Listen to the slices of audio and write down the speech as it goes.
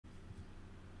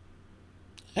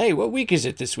Hey, what week is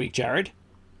it this week, Jared?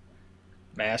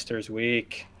 Masters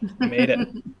week. We made it.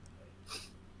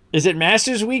 Is it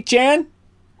Masters week, Jan?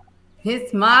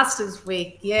 It's Masters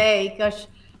Week. Yay. Gosh,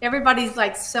 everybody's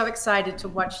like so excited to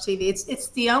watch TV. It's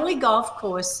the only golf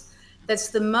course that's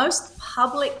the most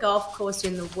public golf course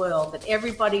in the world that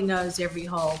everybody knows every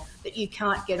hole that you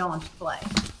can't get on to play.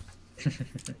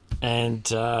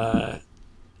 And uh,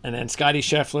 and then Scotty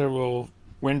Scheffler will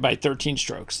win by 13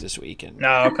 strokes this week and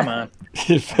No, come on.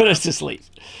 put us to sleep.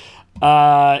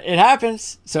 It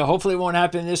happens, so hopefully it won't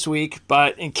happen this week.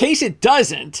 But in case it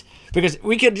doesn't, because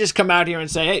we could just come out here and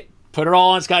say, hey, put it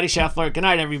all on Scotty Scheffler. Good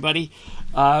night, everybody.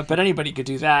 But anybody could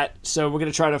do that. So we're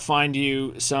going to try to find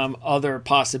you some other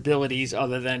possibilities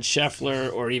other than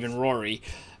Scheffler or even Rory.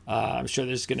 I'm sure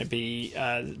there's going to be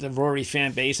the Rory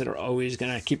fan base that are always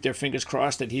going to keep their fingers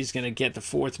crossed that he's going to get the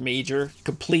fourth major,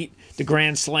 complete the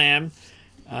Grand Slam.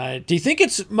 Do you think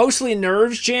it's mostly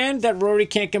nerves, Jan, that Rory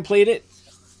can't complete it?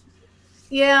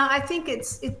 Yeah, I think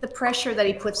it's the pressure that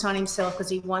he puts on himself because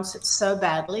he wants it so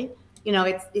badly. You know,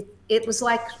 it was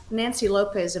like Nancy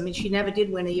Lopez. I mean, she never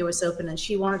did win a U.S. Open, and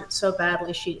she wanted it so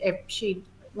badly. She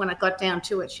when it got down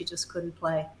to it, she just couldn't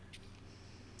play.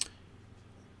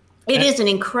 It is an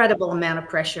incredible amount of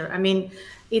pressure. I mean,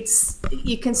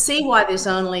 you can see why there's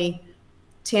only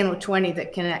 10 or 20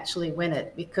 that can actually win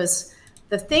it, because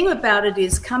the thing about it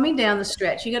is coming down the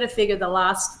stretch, you got to figure the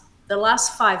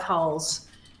last five holes.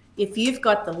 If you've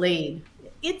got the lead,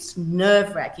 it's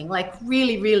nerve-wracking, like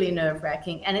really, really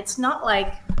nerve-wracking. And it's not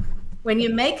like when you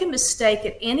make a mistake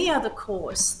at any other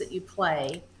course that you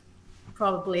play,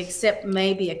 probably except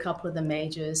maybe a couple of the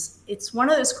majors, it's one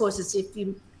of those courses,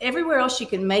 everywhere else you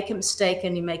can make a mistake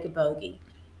and you make a bogey.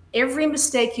 Every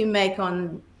mistake you make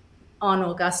on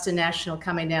Augusta National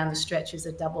coming down the stretch is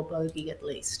a double bogey at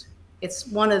least. It's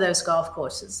one of those golf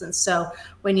courses. And so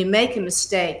when you make a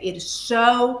mistake, it is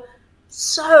so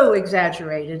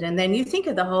exaggerated. And then you think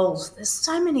of the holes, there's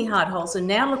so many hard holes. And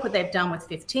now look what they've done with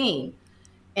 15.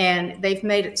 And they've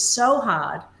made it so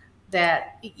hard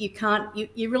that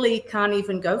you really can't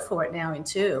even go for it now in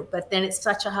two. But then it's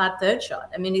such a hard third shot.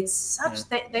 I mean,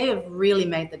 they have really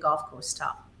made the golf course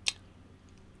tough.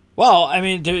 Well, I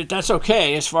mean, that's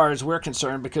okay as far as we're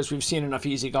concerned because we've seen enough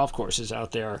easy golf courses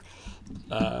out there.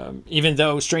 Even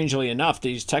though, strangely enough,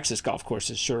 these Texas golf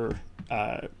courses sure,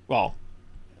 I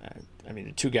mean,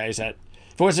 the two guys that,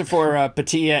 if it wasn't for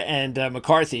Patia and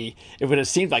McCarthy, it would have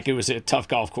seemed like it was a tough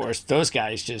golf course. Those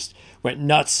guys just went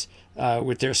nuts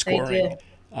with their scoring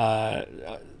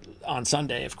on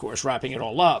Sunday, of course, wrapping it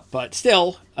all up. But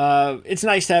still, it's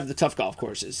nice to have the tough golf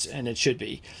courses, and it should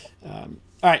be.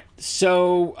 All right,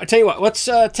 so I tell you what, let's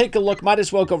take a look. Might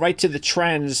as well go right to the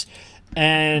trends,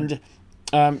 and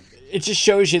it just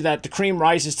shows you that the cream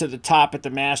rises to the top at the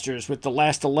Masters with the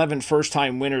last 11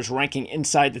 first-time winners ranking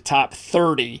inside the top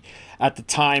 30 at the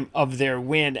time of their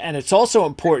win. And it's also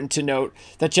important to note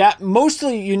that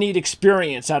mostly you need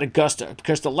experience at Augusta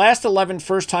because the last 11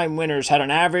 first-time winners had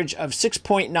an average of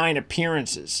 6.9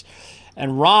 appearances.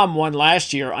 And Rahm won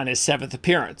last year on his 7th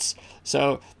appearance.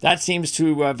 So that seems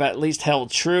to have at least held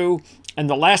true. And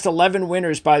the last 11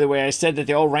 winners, by the way, I said that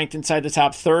they all ranked inside the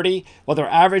top 30. Well, their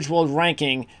average world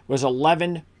ranking was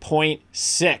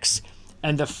 11.6.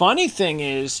 And the funny thing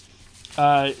is,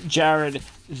 Jared,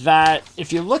 that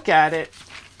if you look at it,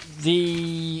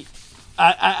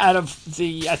 out of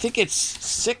the, I think it's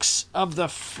 6 of the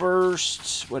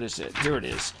first, what is it? Here it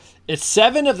is. It's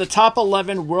 7 of the top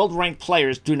 11 world ranked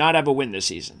players do not have a win this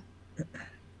season.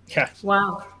 Yeah.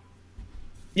 Wow.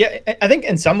 Yeah, I think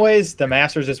in some ways the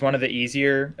Masters is one of the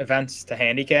easier events to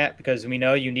handicap because we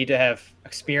know you need to have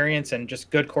experience and just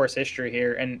good course history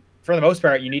here. And for the most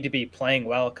part, you need to be playing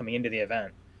well coming into the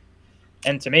event.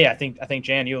 And to me, I think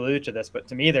Jan, you alluded to this, but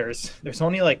to me, there's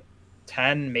only like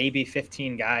 10, maybe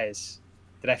 15 guys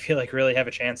that I feel like really have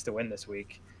a chance to win this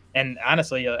week. And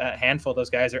honestly, a handful of those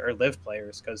guys are live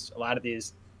players because a lot of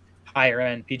these higher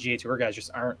end PGA Tour guys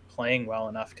just aren't playing well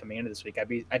enough coming into this week.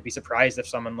 I'd be surprised if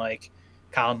someone like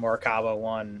Colin Morikawa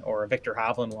won or Victor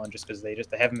Hovland won just because they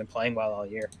haven't been playing well all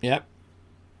year. Yep.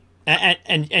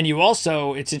 And you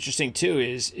also, it's interesting too,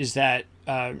 is that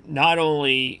not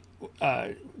only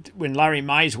when Larry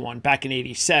Mize won back in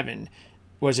 '87,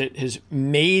 was it his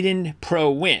maiden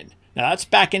pro win? Now that's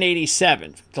back in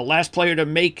 '87. The last player to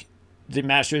make the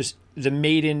Masters, the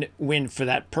maiden win for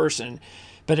that person.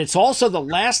 But it's also the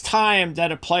last time that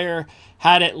a player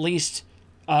had at least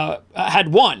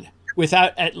had won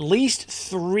without at least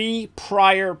 3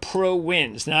 prior pro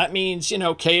wins. Now that means,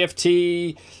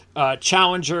 KFT,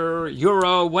 Challenger,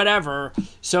 Euro, whatever.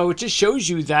 So it just shows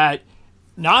you that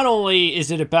not only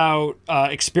is it about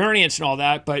experience and all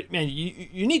that, but man,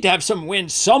 you need to have some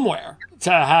wins somewhere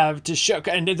to show.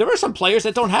 And there are some players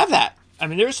that don't have that. I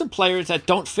mean, there are some players that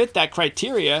don't fit that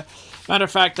criteria. Matter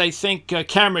of fact, I think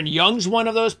Cameron Young's one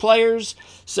of those players.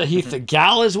 Sahith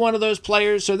Gal is one of those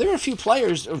players. So there are a few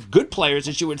players, good players,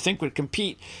 that you would think would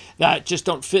compete that just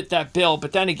don't fit that bill.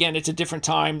 But then again, it's a different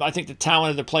time. I think the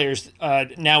talent of the players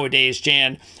nowadays,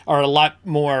 Jan, are a lot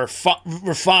more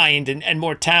refined and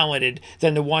more talented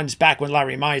than the ones back when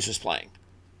Larry Mize was playing.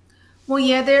 Well,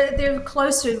 yeah, they're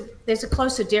closer. There's a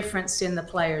closer difference in the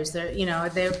players.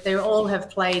 They all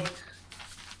have played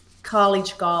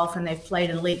college golf, and they've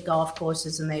played elite golf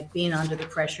courses, and they've been under the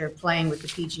pressure of playing with the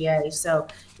PGA. So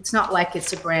it's not like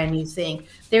it's a brand new thing.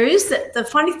 There is the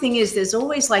funny thing is there's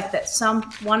always like that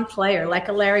one player, like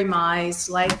a Larry Mize,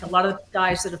 like a lot of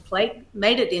guys that have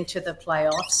made it into the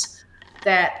playoffs,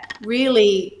 that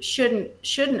really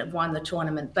shouldn't have won the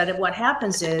tournament. But what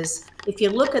happens is, if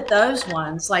you look at those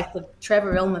ones, like the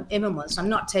Trevor Immelmans, I'm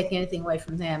not taking anything away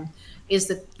from them, is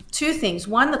the two things.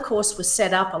 One, the course was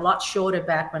set up a lot shorter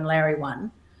back when Larry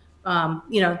won.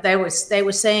 They were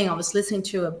saying, I was listening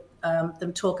to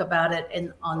them talk about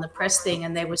it on the press thing,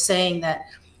 and they were saying that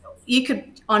you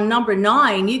could, on number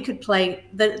 9, you could play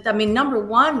number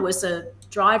 1 was a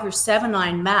driver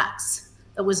 7-9 max.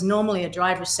 That was normally a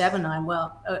driver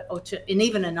 7-9, and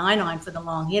even a 9-9 for the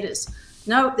long hitters.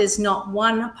 No, there's not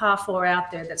one par 4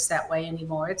 out there that's that way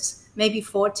anymore. It's maybe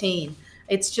 14.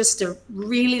 It's just a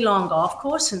really long golf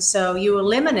course, and so you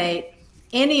eliminate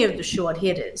any of the short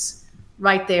hitters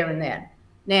right there and then.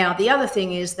 Now, the other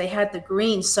thing is they had the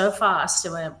greens so fast.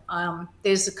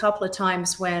 There's a couple of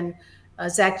times when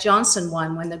Zach Johnson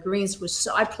won, when the greens was.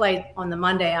 I played on the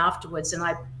Monday afterwards, and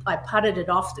I putted it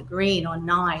off the green on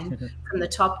 9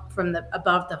 from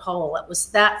above the hole. It was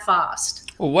that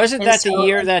fast. Well, wasn't that the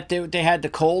year that they had the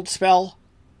cold spell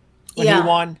when he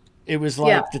won? It was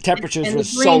like the temperatures were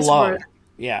so low.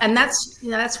 Yeah, and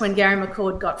that's when Gary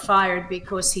McCord got fired,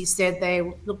 because he said they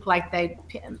looked like they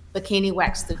bikini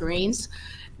waxed the greens,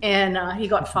 and he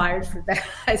got fired for that.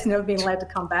 He's never been allowed to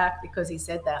come back because he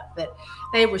said that. But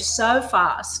they were so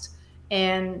fast,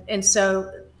 and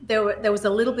so there was a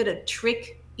little bit of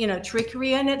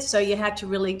trickery in it. So you had to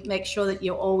really make sure that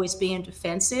you're always being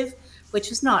defensive,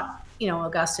 which is not.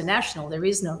 Augusta National, there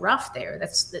is no rough there.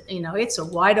 It's a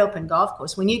wide open golf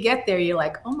course. When you get there, you're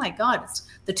like, oh my God.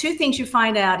 The two things you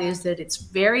find out is that it's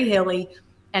very hilly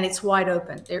and it's wide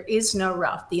open. There is no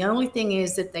rough. The only thing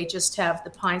is that they just have the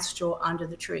pine straw under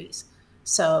the trees.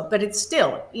 So, but it's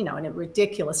still, in a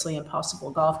ridiculously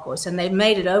impossible golf course. And they've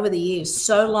made it over the years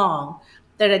so long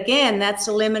that, again, that's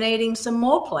eliminating some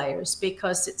more players,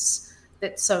 because it's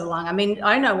so long. I mean,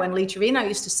 I know when Lee Trevino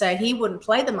used to say he wouldn't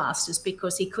play the Masters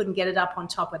because he couldn't get it up on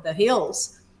top of the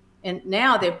hills. And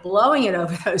now they're blowing it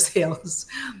over those hills.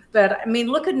 But I mean,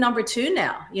 look at number 2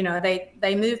 now.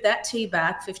 They moved that tee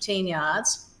back 15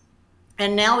 yards.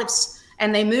 And now it's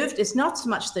not so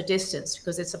much the distance,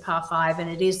 because it's a par 5 and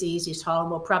it is the easiest hole, and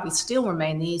will probably still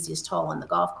remain the easiest hole on the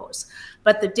golf course.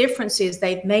 But the difference is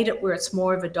they've made it where it's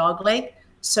more of a dog leg.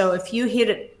 So if you hit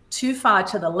it too far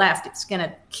to the left, it's going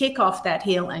to kick off that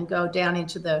hill and go down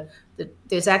into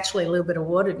there's actually a little bit of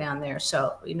water down there.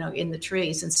 So, in the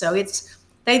trees. And so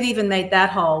they've even made that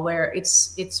hole where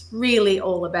it's really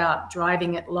all about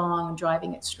driving it long and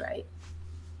driving it straight.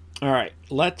 All right,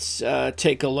 let's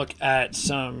take a look at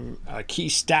some key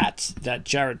stats that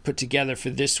Jared put together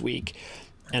for this week.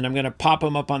 And I'm going to pop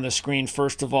them up on the screen.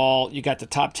 First of all, you got the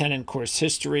top 10 in course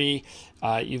history.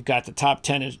 You've got the top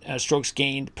 10 strokes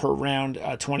gained per round,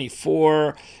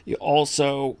 24. You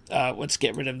also, let's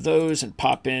get rid of those and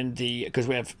pop in because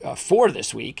we have 4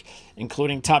 this week,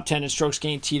 including top 10 in strokes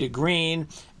gained tee to green,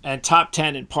 and top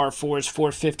 10 in par 4s,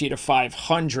 450 to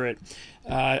 500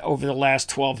 over the last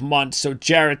 12 months. So,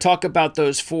 Jared, talk about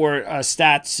those 4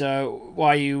 stats,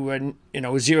 why you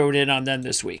zeroed in on them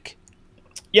this week.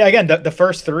 Yeah, again, the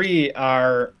first 3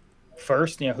 are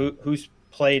first, who's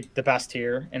played the best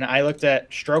here. And I looked at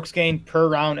strokes gained per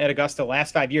round at Augusta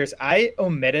last 5 years. I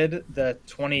omitted the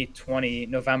 2020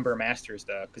 November Masters,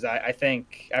 though, because I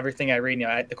think everything I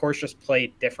read, the course just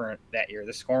played different that year.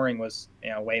 The scoring was,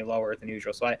 way lower than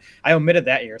usual. So I omitted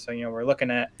that year. So, we're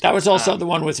looking at... That was also the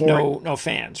one with no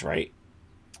fans, right?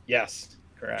 Yes,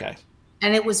 correct. Okay.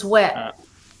 And it was wet.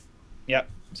 Yep.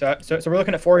 So we're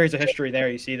looking at 4 years of history there.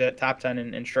 You see the top 10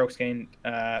 in strokes gained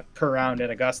per round at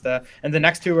Augusta. And the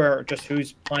next 2 are just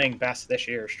who's playing best this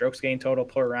year. Strokes gained total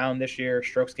per round this year.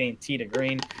 Strokes gained tee to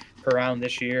green per round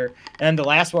this year. And the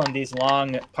last one, these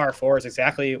long par 4s,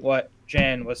 exactly what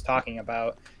Jen was talking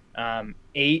about.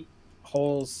 8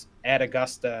 holes at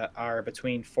Augusta are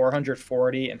between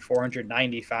 440 and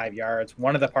 495 yards.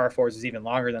 One of the par fours is even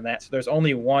longer than that. So there's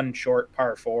only one short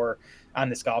par four on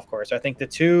this golf course. So I think the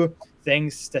two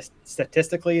things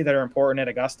statistically that are important at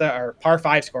Augusta are par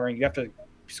five scoring. You have to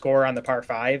score on the par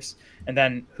fives, and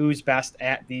then who's best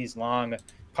at these long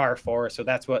par fours. So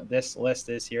that's what this list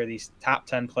is here. These top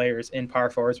 10 players in par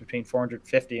fours between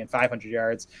 450 and 500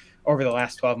 yards over the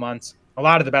last 12 months. A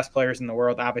lot of the best players in the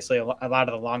world, obviously, a lot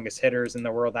of the longest hitters in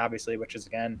the world, obviously, which is,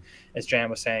 again, as Jan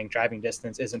was saying, driving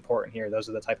distance is important here. Those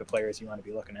are the type of players you want to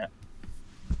be looking at.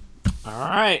 All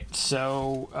right,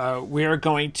 so we are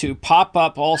going to pop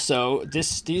up also.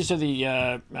 These are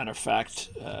the matter of fact.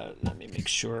 Let me make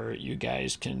sure you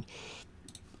guys can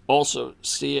also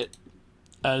see it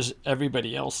as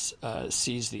everybody else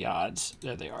sees the odds.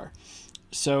 There they are.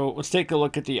 So let's take a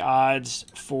look at the odds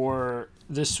for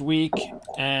this week.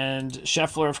 And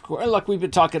Scheffler, of course, look, we've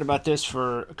been talking about this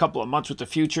for a couple of months with the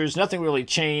futures. Nothing really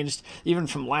changed even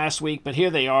from last week, but here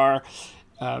they are.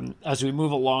 As we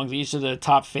move along, these are the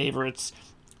top favorites.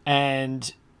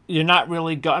 And you're not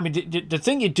really I mean, the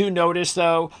thing you do notice,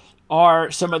 though,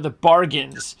 are some of the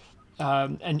bargains.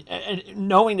 And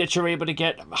knowing that you're able to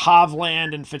get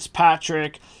Hovland and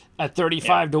Fitzpatrick at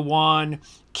 35 to 1,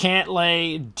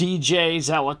 Cantlay, DJ,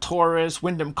 Zalatoris,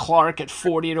 Wyndham Clark at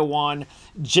 40 to 1,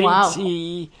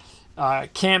 JT,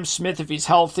 Cam Smith if he's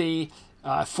healthy,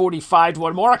 45 to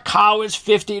 1, Morikawa is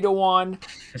 50 to 1.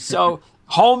 So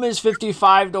home is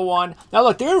 55 to 1. Now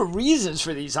look, there are reasons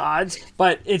for these odds,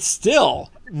 but it's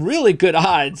still really good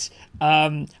odds.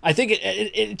 I think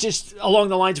it just along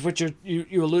the lines of what you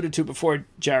alluded to before,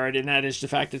 Jared, and that is the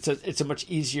fact that it's a much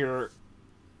easier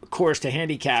course to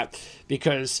handicap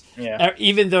because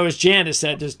even though, as Jan has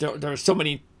said, there are so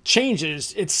many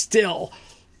changes, it's still,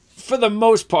 for the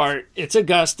most part, it's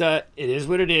Augusta. It is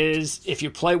what it is. If you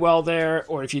play well there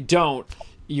or if you don't,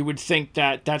 you would think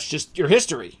that that's just your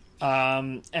history.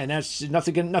 And that's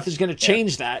nothing's going to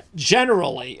change that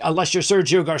generally, unless you're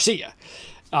Sergio Garcia.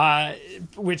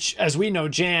 Which, as we know,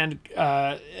 Jan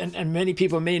and many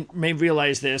people may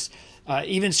realize this.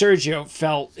 Even Sergio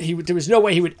felt there was no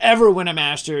way he would ever win a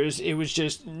Masters. It was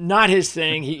just not his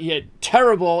thing. He had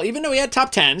terrible, even though he had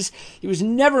top tens, he was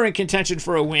never in contention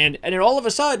for a win. And then all of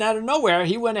a sudden, out of nowhere,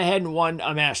 he went ahead and won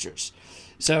a Masters.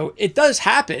 So it does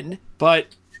happen, but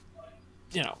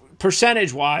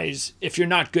percentage-wise, if you're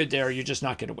not good there, you're just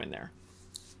not going to win there.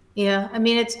 Yeah, I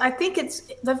mean, I think it's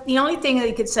the only thing that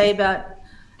you could say about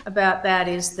that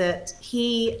is that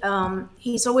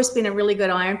he's always been a really good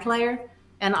iron player,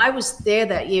 and I was there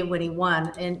that year when he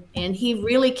won, and he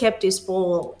really kept his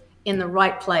ball in the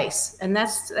right place, and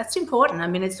that's important. I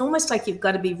mean, it's almost like you've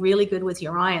got to be really good with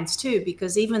your irons too,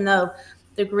 because even though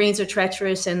the greens are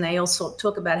treacherous and they also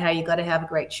talk about how you got to have a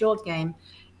great short game,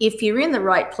 if you're in the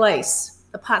right place,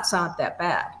 the putts aren't that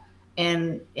bad.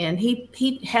 And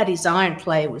he had his iron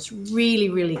play was really,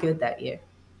 really good that year.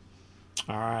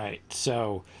 All right,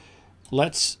 so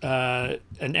let's and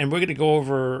we're going to go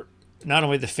over not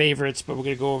only the favorites, but we're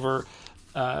going to go over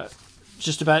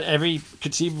just about every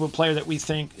conceivable player that we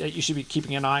think that you should be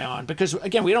keeping an eye on. Because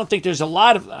again, we don't think there's a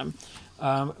lot of them,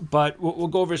 but we'll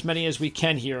go over as many as we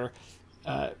can here.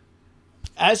 Before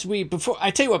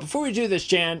we do this,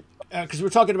 Jan, because we're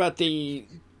talking about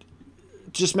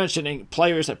just mentioning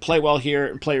players that play well here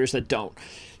and players that don't.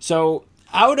 So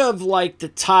out of like the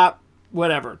top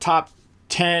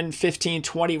 10, 15,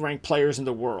 20 ranked players in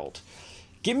the world,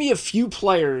 give me a few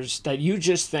players that you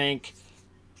just think,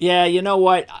 yeah, you know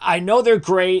what? I know they're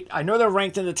great. I know they're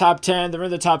ranked in the top 10. They're in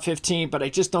the top 15, but I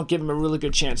just don't give them a really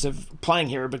good chance of playing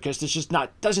here because it's just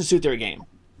doesn't suit their game.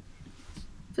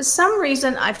 For some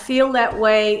reason, I feel that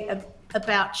way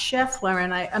about Scheffler,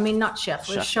 and I mean not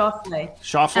Scheffler, Schauffele.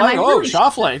 Schauffele?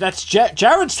 Schauffele. That's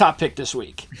Jared's top pick this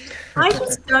week. I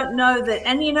just don't know that.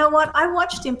 And you know what? I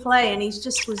watched him play, and he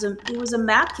was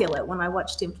immaculate when I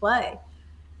watched him play.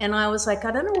 And I was like,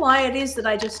 I don't know why it is that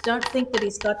I just don't think that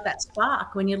he's got that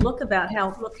spark. When you look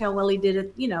how well he did it,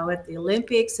 at the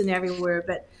Olympics and everywhere.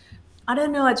 But I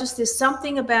don't know. There's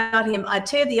something about him. I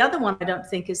tell you, the other one I don't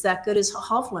think is that good is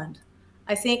Hovland.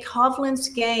 I think Hovland's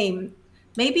game,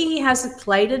 maybe he hasn't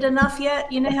played it enough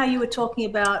yet. You know how you were talking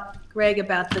about, Greg,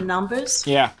 about the numbers?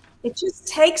 Yeah. It just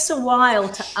takes a while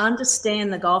to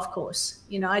understand the golf course.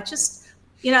 The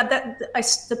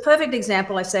perfect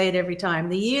example, I say it every time.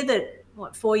 The year that,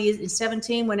 4 years, in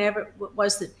 17, whenever it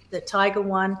was that Tiger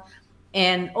won,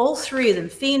 and all three of them,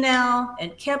 Finau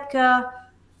and Koepka,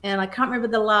 and I can't remember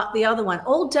the other one,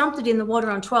 all dumped it in the water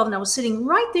on 12, and I was sitting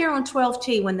right there on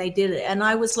 12T when they did it, and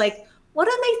I was like, what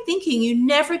are they thinking? You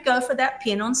never go for that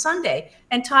pin on Sunday.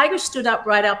 And Tiger stood up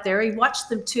right up there. He watched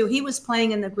them too. He was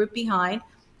playing in the group behind.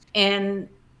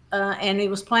 and he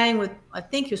was playing with, I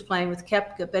think he was playing with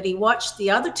Koepka, but he watched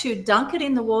the other two dunk it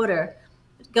in the water,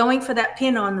 going for that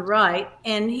pin on the right,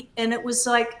 and it was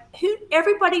like,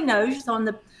 everybody knows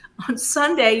on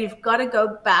Sunday you've got to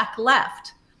go back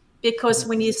left, because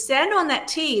when you stand on that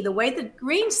tee, the way the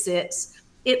green sits,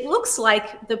 it looks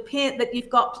like the pin that you've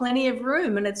got plenty of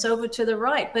room and it's over to the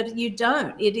right, but you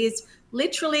don't. It is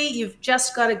literally, you've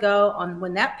just got to go on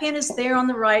when that pin is there on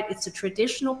the right. It's a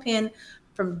traditional pin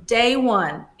from day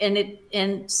one,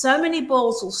 and so many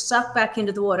balls will suck back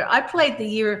into the water. I played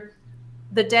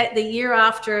the day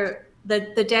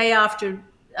after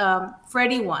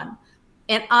Freddie won,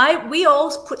 and we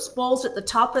all put balls at the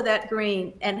top of that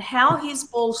green, and how his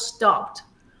ball stopped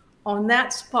on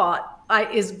that spot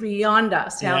is beyond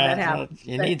us. How that happened.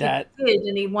 You need that. He did,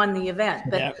 and he won the event.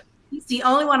 But he's the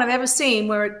only one I've ever seen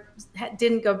where it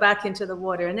didn't go back into the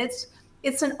water, and it's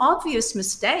an obvious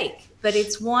mistake, but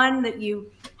it's one that you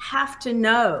have to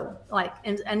know. Like,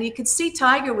 and you could see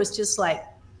Tiger was just like,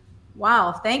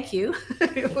 wow, thank you.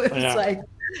 It was like,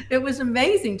 it was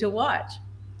amazing to watch.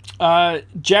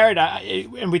 Jared,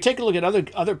 and we take a look at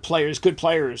other players, good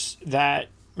players that,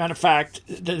 matter of fact,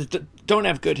 don't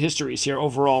have good histories here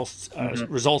overall,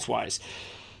 results wise.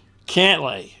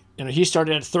 Cantlay, he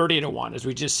started at 30-1, as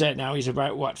we just said. Now he's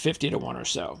about 50-1 or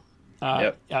so.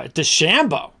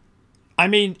 DeChambeau. I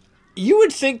mean, you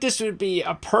would think this would be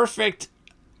a perfect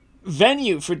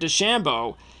venue for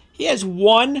DeChambeau. He has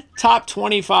one top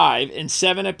 25 in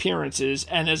 7 appearances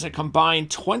and has a combined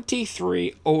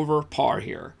 23 over par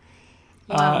here.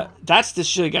 Wow. That's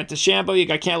you got DeChambeau, you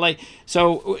got Cantlay.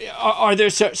 So are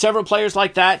there several players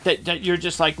like that you're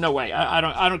just like, no way?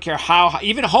 I don't care how.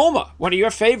 Even Homa, one of your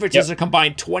favorites, is a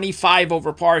combined 25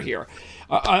 over par here.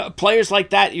 Players like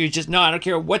that, you just, no, I don't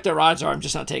care what their odds are. I'm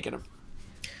just not taking them.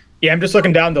 Yeah, I'm just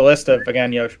looking down the list of,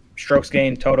 again, strokes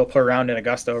gained total per round in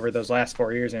Augusta over those last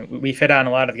 4 years, and we've hit on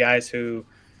a lot of guys who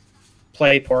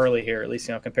play poorly here, at least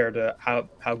compared to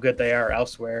how good they are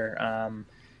elsewhere.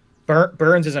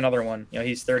 Burns is another one.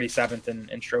 He's 37th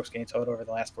in strokes gained total over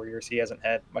the last 4 years. He hasn't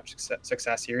had much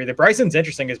success here either. Bryson's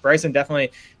interesting, because Bryson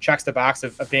definitely checks the box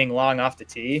of being long off the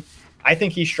tee. I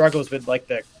think he struggles with like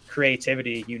the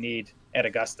creativity you need at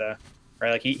Augusta, right?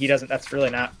 Like he doesn't. That's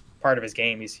really not part of his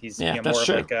game. He's more of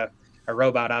like a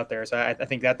robot out there. So I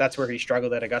think that's where he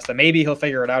struggled at Augusta. Maybe he'll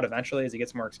figure it out eventually as he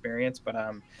gets more experience. But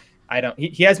I don't.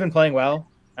 He has been playing well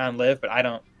on Live, but I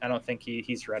don't think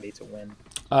he's ready to win.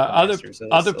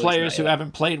 Other players who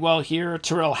haven't played well here.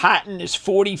 Tyrrell Hatton is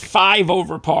 45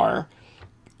 over par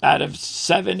out of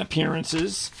 7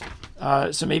 appearances.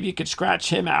 So maybe you could scratch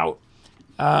him out.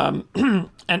 And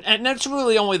that's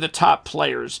really only the top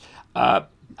players. I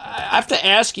have to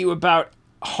ask you about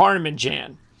Harman,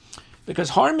 Jan, because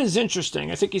Harman's interesting.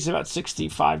 I think he's about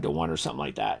 65-1 or something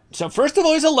like that. So first of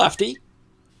all, he's a lefty.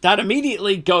 That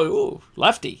immediately ooh,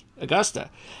 lefty,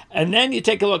 Augusta. And then you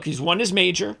take a look. He's won his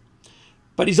major,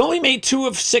 but he's only made 2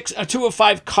 of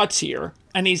 5 cuts here,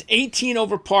 and he's 18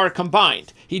 over par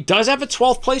combined. He does have a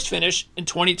 12th place finish in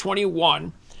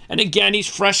 2021, and again, he's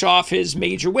fresh off his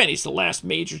major win. He's the last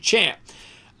major champ,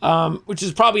 which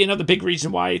is probably another big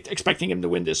reason why expecting him to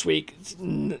win this week.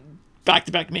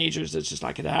 Back-to-back majors, that's just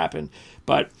not going to happen.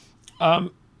 But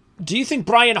do you think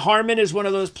Brian Harman is one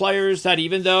of those players that,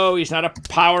 even though he's not a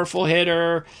powerful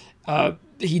hitter,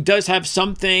 he does have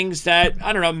some things that,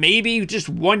 I don't know, maybe just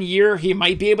 1 year he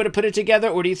might be able to put it together?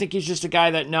 Or do you think he's just a guy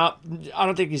that, no, I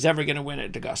don't think he's ever going to win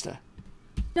at Augusta?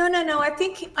 No. I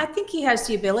think he has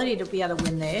the ability to be able to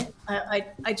win there.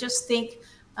 I just think,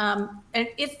 and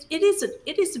it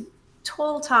is a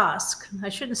tall task. I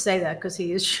shouldn't say that because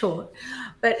he is short,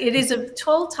 but it is a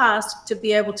tall task to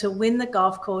be able to win the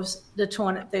golf course, the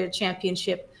tournament, the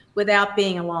championship, without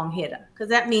being a long hitter, because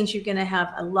that means you're going to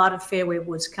have a lot of fairway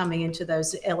woods coming into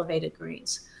those elevated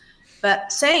greens.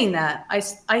 But saying that,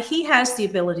 he has the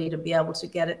ability to be able to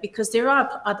get it, because there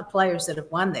are other players that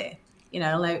have won there,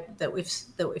 like that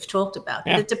we've talked about.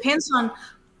 Yeah. But it depends on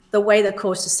the way the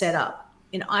course is set up.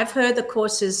 I've heard the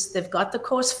courses, they've got the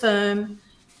course firm.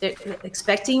 They're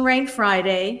expecting rain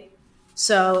Friday.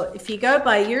 So if you go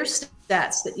by your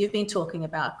stats that you've been talking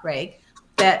about, Greg,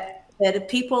 that the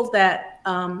people that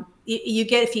you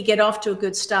get, if you get off to a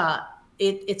good start,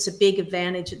 it's a big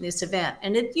advantage in this event.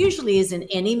 And it usually is in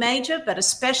any major, but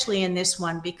especially in this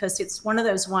one, because it's one of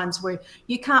those ones where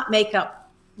you can't make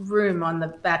up room on the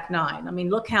back nine. I mean,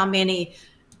 look how many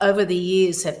over the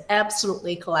years have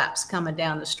absolutely collapsed coming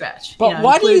down the stretch. But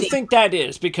why do you think that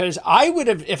is? Because I would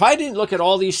have, if I didn't look at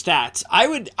all these stats, I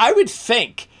would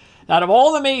think that of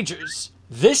all the majors,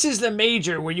 this is the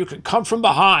major where you can come from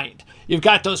behind. You've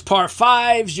got those par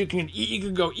fives. You can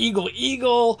go eagle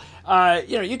eagle.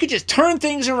 You could just turn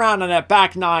things around on that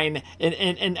back nine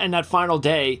in that final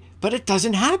day. But it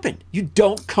doesn't happen. You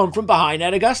don't come from behind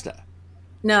at Augusta.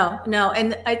 No,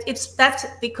 and that's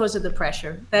because of the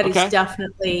pressure. That is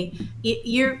definitely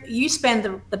you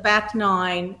spend the back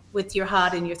nine with your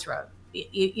heart in your throat.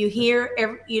 You hear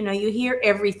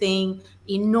everything.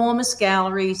 Enormous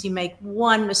galleries. You make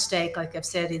one mistake, like I've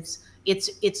said, it's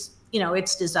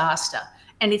disaster,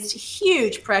 and it's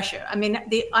huge pressure. I mean,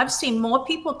 I've seen more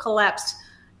people collapse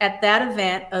at that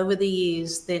event over the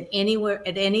years than anywhere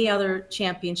at any other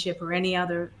championship or any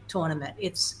other tournament.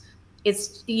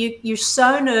 You're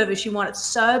so nervous, you want it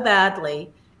so badly,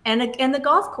 and the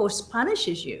golf course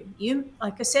punishes you.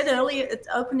 Like I said earlier at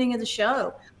the opening of the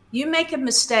show, you make a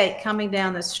mistake coming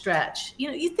down the stretch.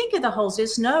 You think of the holes.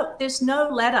 There's no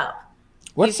let up.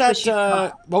 What's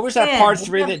that? What was that par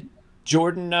 3 that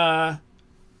Jordan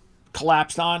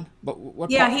collapsed on?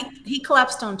 What he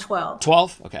collapsed on 12.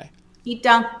 12? Okay. He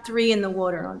dunked 3 in the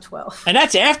water on 12. And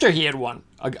that's after he had won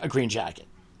a green jacket.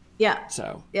 Yeah.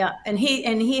 So. Yeah, and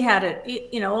he had it.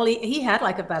 He had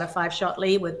like about a 5-shot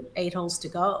lead with 8 holes to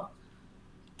go,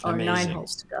 or Amazing. 9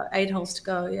 holes to go, 8 holes to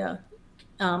go. Yeah.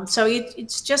 So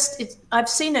it's I've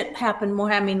seen it happen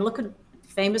more. I mean, look at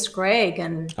famous Greg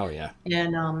and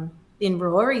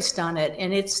Rory's done it,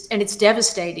 and it's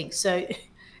devastating. So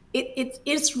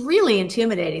it's really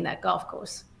intimidating, that golf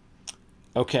course.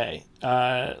 Okay,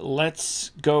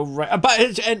 let's go right.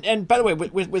 And by the way,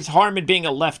 with Harman being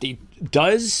a lefty,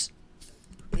 does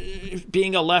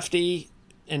being a lefty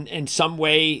in some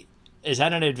way, is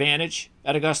that an advantage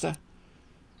at Augusta?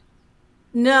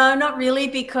 No, not really,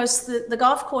 because the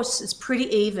golf course is pretty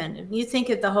even. If you think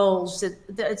of the holes,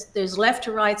 there's left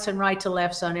to rights and right to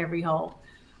lefts on every hole.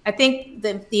 I think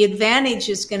the advantage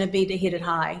is going to be to hit it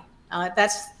high.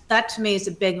 That to me is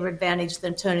a bigger advantage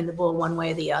than turning the ball one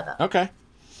way or the other. Okay.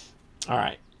 All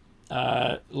right.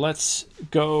 Let's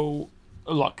go.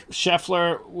 Look,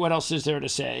 Scheffler, what else is there to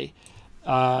say?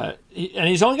 And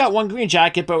he's only got 1 green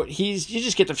jacket, but you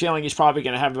just get the feeling he's probably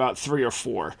going to have about 3 or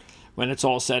 4 when it's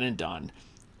all said and done.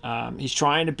 He's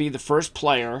trying to be the first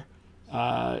player.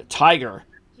 Tiger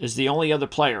is the only other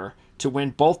player to win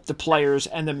both the Players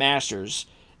and the Masters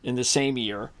in the same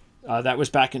year. That was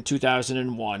back in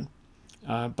 2001.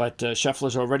 But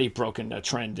Scheffler's already broken a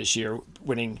trend this year,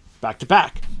 winning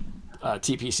back-to-back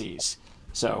TPCs.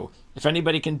 So if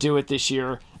anybody can do it this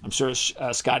year, I'm sure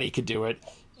Scotty could do it.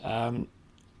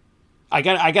 I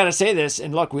got to say this,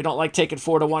 and look, we don't like taking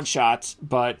 4-to-1 shots,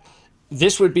 but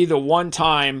this would be the one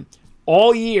time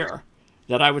all year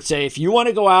that I would say, if you want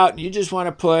to go out and you just want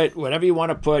to put whatever you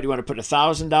want to put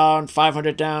 1,000 down,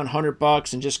 500 down,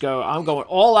 $100, and just go, I'm going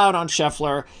all out on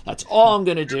Scheffler. That's all I'm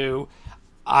going to do.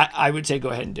 I would say go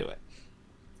ahead and do it.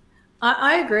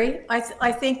 I agree.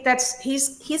 I think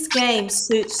his game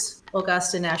suits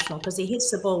Augusta National because he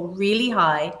hits the ball really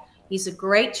high. He's a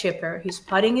great chipper. His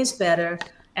putting is better,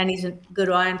 and he's a good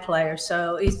iron player.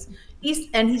 So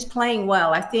he's playing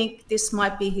well. I think this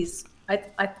might be his.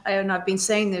 And I've been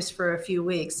saying this for a few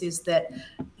weeks, is that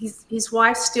his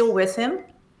wife's still with him,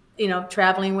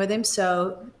 traveling with him.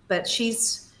 So, but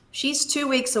she's 2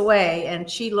 weeks away, and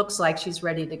she looks like she's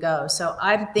ready to go. So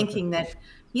I'm thinking that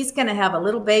he's going to have a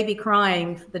little baby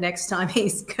crying the next time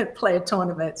he's going to play a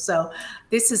tournament. So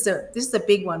this is a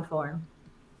big one for him.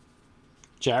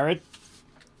 Jared?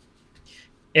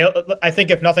 I think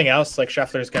if nothing else, like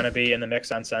Scheffler's going to be in the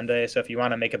mix on Sunday. So if you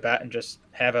want to make a bet and just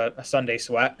have a Sunday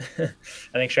sweat, I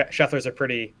think Scheffler's a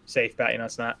pretty safe bet.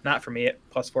 It's not for me at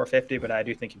plus 450, but I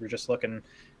do think if you're just looking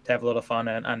to have a little fun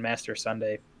on Masters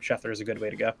Sunday, Scheffler is a good way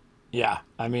to go. Yeah,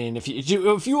 I mean, if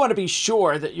you want to be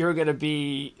sure that you're going to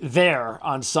be there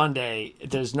on Sunday,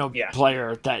 there's no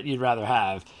player that you'd rather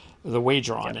have the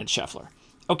wager on than Scheffler.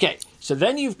 Okay, so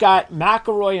then you've got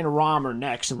McIlroy and Rahm are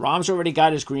next, and Rahm's already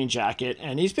got his green jacket,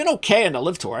 and he's been okay on the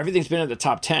LIV Tour. Everything's been in the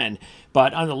top 10,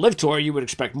 but on the LIV Tour, you would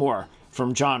expect more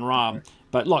from Jon Rahm.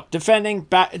 But look, defending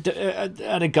back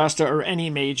at Augusta or any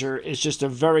major is just a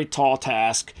very tall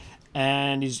task,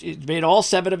 and he's made all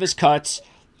 7 of his cuts.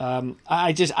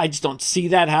 I just don't see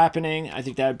that happening. I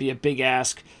think that would be a big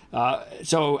ask.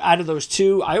 So out of those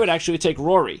 2, I would actually take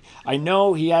Rory. I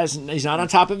know he's not on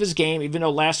top of his game, even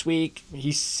though last week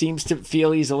he seems to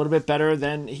feel he's a little bit better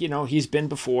than he's been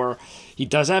before. He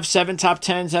does have 7 top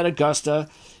 10s at Augusta.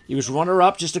 He was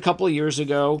runner-up just a couple of years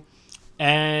ago.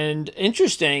 And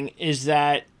interesting is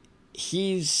that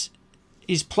he's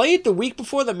played the week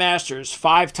before the Masters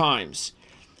 5 times.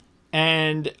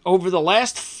 And over the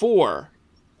last 4,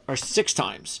 or 6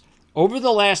 times, over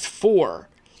the last 4,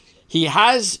 he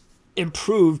has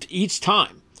improved each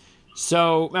time.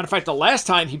 So, matter of fact, the last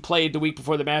time he played the week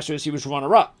before the Masters, he was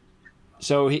runner-up.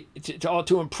 So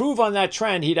to improve on that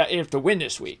trend, he'd have to win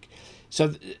this week.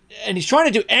 So, and he's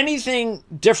trying to do anything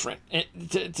different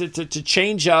to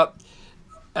change up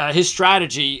his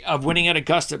strategy of winning at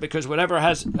Augusta, because whatever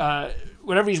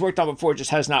he's worked on before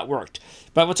just has not worked.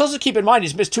 But let's also keep in mind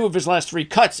he's missed 2 of his last 3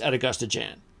 cuts at Augusta,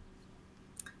 Jan.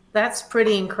 That's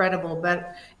pretty incredible,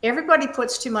 but everybody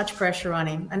puts too much pressure on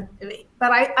him.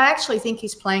 But I actually think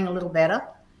he's playing a little better.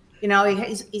 You know,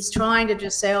 he's trying to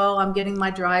just say, oh, I'm getting my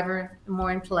driver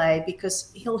more in play,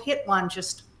 because he'll hit one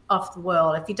just off the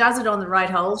wall. If he does it on the right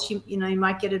holes, you know, you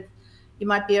might get it. You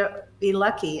might be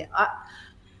lucky.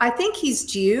 I think he's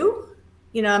due.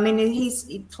 You know, I mean,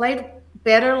 he played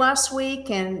better last week,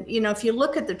 and you know, if you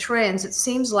look at the trends, it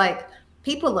seems like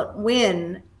people that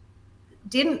win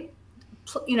didn't,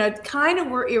 you know, kind of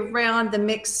were around the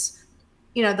mix,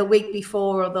 you know, the week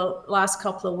before or the last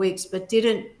couple of weeks, but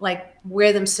didn't like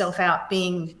wear themselves out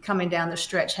coming down the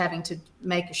stretch, having to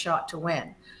make a shot to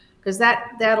win, because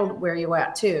that'll wear you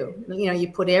out too. You know,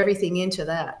 you put everything into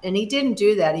that, and he didn't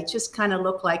do that. He just kind of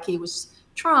looked like he was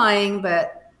trying,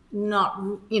 but not,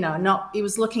 you know, he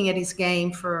was looking at his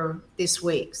game for this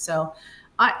week. So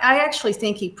I actually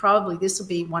think this will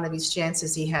be one of his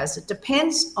chances he has. It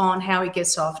depends on how he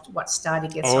gets off, what start he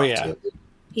gets off to.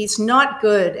 He's not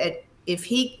good at, if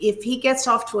he gets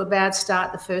off to a bad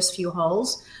start the first few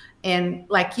holes, and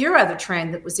like your other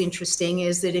trend that was interesting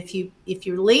is that if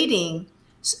you're leading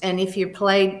and if you're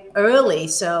played early,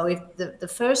 so if the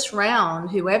first round,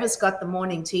 whoever's got the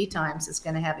morning tee times is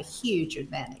going to have a huge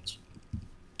advantage.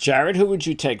 Jared, who would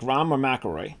you take, Rahm or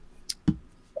McIlroy?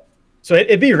 So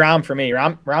it'd be Rahm for me.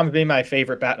 Rahm would be my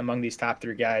favorite bet among these top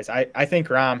 3 guys. I think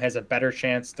Rahm has a better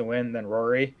chance to win than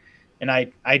Rory, and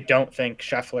I don't think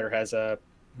Scheffler has a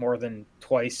more than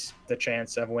twice the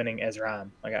chance of winning as Rahm.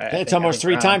 Like it's almost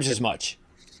 3 times as much.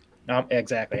 No,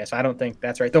 exactly. Yes, I don't think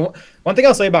that's right. The one thing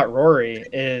I'll say about Rory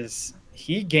is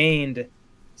he gained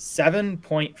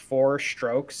 7.4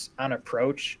 strokes on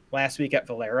approach last week at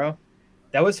Valero.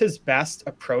 That was his best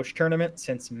approach tournament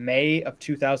since May of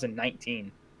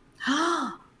 2019.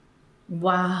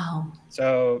 Wow.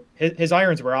 So his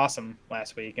irons were awesome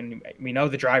last week, and we know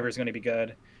the driver is going to be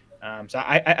good. So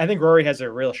I think Rory has a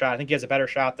real shot. I think he has a better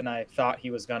shot than I thought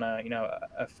he was going to, you know,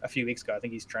 a few weeks ago. I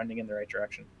think he's trending in the right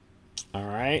direction. All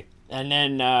right. And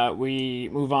then we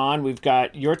move on. We've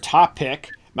got your top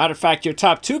pick. Matter of fact, your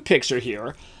top 2 picks are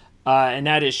here, and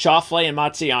that is Schauffele and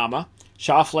Matsuyama.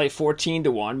 Schauffele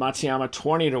 14-1, Matsuyama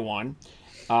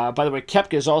 20-1. By the way,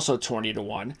 Koepka is also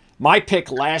 20-1. My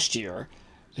pick last year,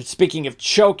 speaking of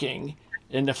choking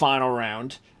in the final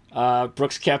round,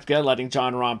 Brooks Koepka letting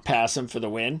Jon Rahm pass him for the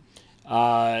win.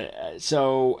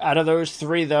 So out of those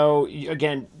 3, though,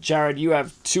 again, Jared, you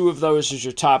have 2 of those as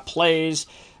your top plays.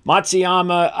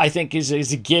 Matsuyama, I think, is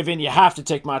a given. You have to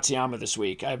take Matsuyama this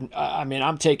week. I mean,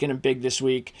 I'm taking him big this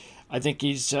week. I think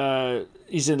he's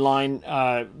in line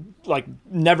like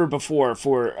never before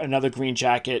for another green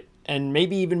jacket, and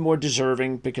maybe even more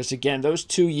deserving, because, again, those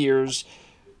 2 years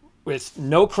with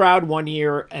no crowd one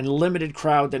year and limited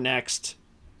crowd the next,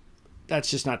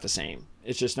 that's just not the same.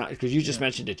 It's just not, because you just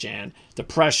mentioned it, Jan. The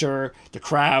pressure, the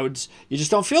crowds, you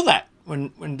just don't feel that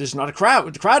when there's not a crowd,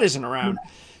 when the crowd isn't around.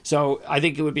 So I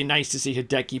think it would be nice to see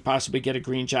Hideki possibly get a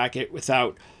green jacket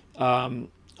without,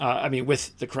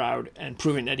 with the crowd, and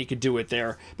proving that he could do it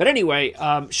there. But anyway,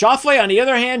 Schauffele, on the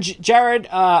other hand, Jared,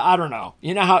 I don't know.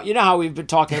 You know how we've been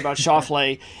talking about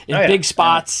Schauffele in big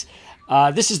spots.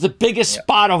 This is the biggest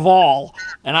spot of all,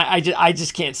 and I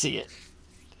just can't see it.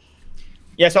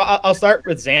 Yeah, so I'll start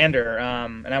with Xander,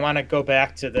 and I want to go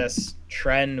back to this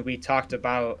trend we talked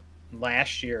about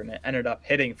last year, and it ended up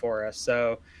hitting for us.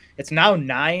 So it's now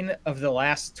 9 of the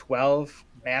last 12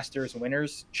 Masters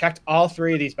winners checked all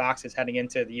 3 of these boxes heading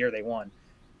into the year they won.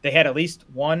 They had at least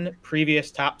one previous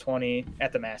top 20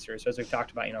 at the Masters. So as we've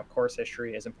talked about, you know, course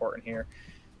history is important here.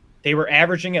 They were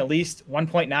averaging at least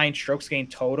 1.9 strokes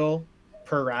gained total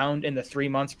per round in the 3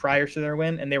 months prior to their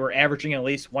win, and they were averaging at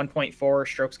least 1.4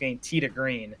 strokes gained tee to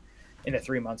green in the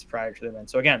 3 months prior to their win.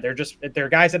 So again, they're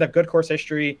guys that have good course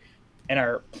history and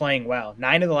are playing well.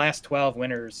 9 of the last 12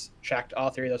 winners checked all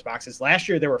 3 of those boxes. Last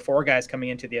year, there were 4 guys coming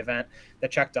into the event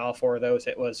that checked all 4 of those.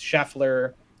 It was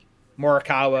Scheffler,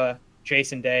 Morikawa,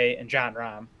 Jason Day, and Jon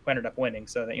Rahm, who ended up winning.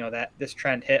 So that, you know, that this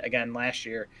trend hit again last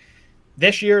year.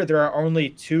 This year, there are only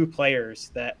 2 players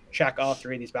that check all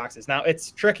 3 of these boxes. Now,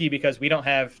 it's tricky because we don't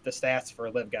have the stats for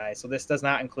live guys. So this does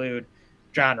not include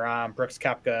Jon Rahm, Brooks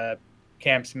Koepka,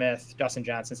 Cam Smith, Dustin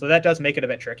Johnson. So that does make it a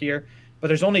bit trickier. But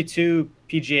there's only 2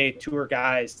 PGA Tour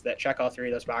guys that check all 3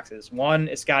 of those boxes. One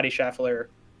is Scotty Scheffler.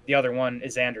 The other one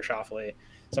is Xander Schauffele.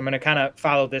 So I'm going to kind of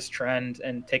follow this trend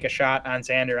and take a shot on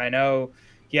Xander. I know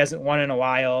he hasn't won in a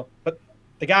while, but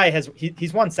the guy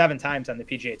he's won 7 times on the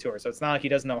PGA Tour, so it's not like he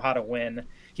doesn't know how to win.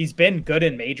 He's been good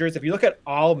in majors. If you look at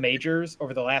all majors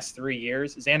over the last 3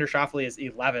 years, Xander Schauffele is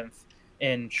 11th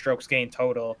in strokes gained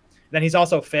total. Then he's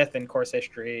also 5th in course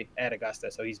history at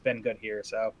Augusta, so he's been good here.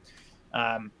 So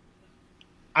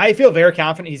I feel very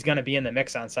confident he's going to be in the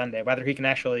mix on Sunday. Whether he can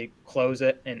actually close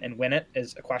it and win it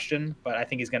is a question, but I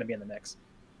think he's going to be in the mix.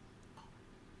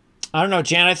 I don't know,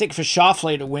 Jan. I think for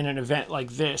Schauffele to win an event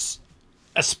like this,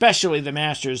 especially the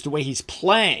Masters, the way he's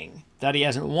playing, that he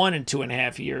hasn't won in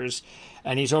 2.5 years,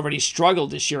 and he's already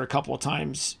struggled this year a couple of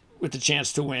times with the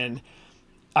chance to win,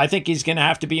 I think he's going to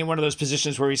have to be in one of those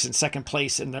positions where he's in second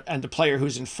place, and the player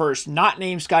who's in first, not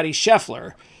named Scotty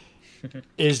Scheffler,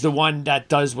 is the one that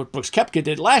does what Brooks Koepka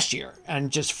did last year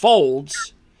and just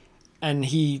folds, and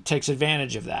he takes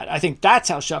advantage of that. I think that's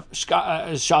how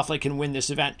Schauffele can win this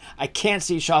event. I can't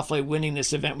see Schauffele winning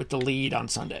this event with the lead on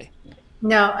Sunday.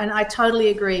 No, and I totally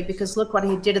agree, because look what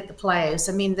he did at the Players.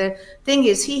 I mean, the thing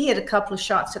is, he hit a couple of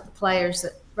shots at the Players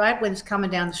that right when he's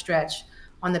coming down the stretch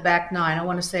on the back 9. I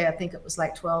want to say I think it was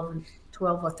like 12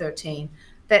 or 13.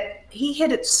 That he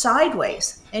hit it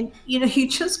sideways, and you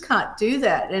just can't do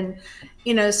that. And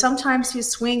sometimes his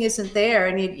swing isn't there,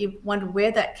 and you wonder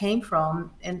where that came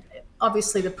from. And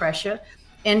obviously the pressure.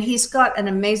 And he's got an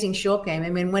amazing short game. I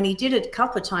mean, when he did it a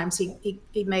couple of times, he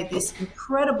made these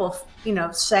incredible,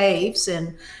 saves,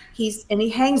 and he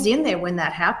hangs in there when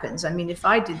that happens. I mean, if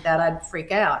I did that, I'd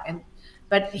freak out.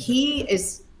 But he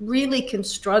really can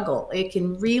struggle. It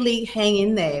can really hang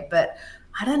in there. But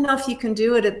I don't know if you can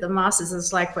do it at the Masters.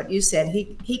 It's like what you said.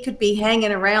 He could be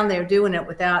hanging around there doing it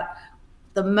without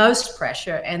the most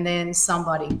pressure, and then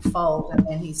somebody fold, and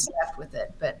then he's left with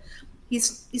it. But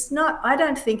he's not. I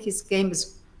don't think his game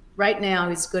is right now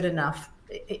is good enough.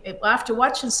 After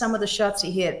watching some of the shots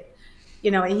he hit, he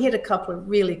hit a couple of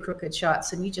really crooked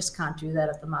shots, and you just can't do that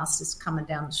at the Masters coming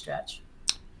down the stretch.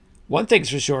 One thing's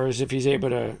for sure is if he's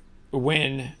able to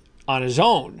win on his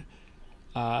own,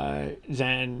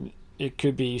 then it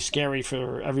could be scary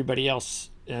for everybody else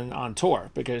on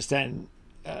tour, because then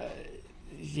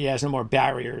he has no more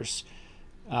barriers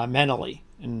mentally.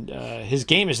 And his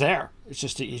game is there. It's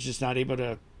just he's just not able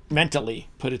to mentally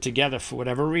put it together for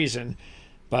whatever reason.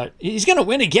 But he's going to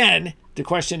win again. The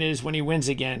question is, when he wins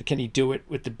again, can he do it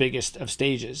with the biggest of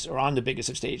stages, or on the biggest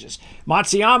of stages?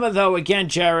 Matsuyama, though, again,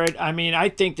 Jared, I mean, I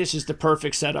think this is the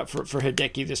perfect setup for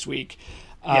Hideki this week.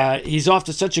 Yeah. He's off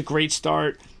to such a great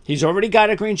start. He's already got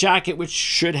a green jacket, which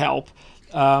should help.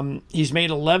 He's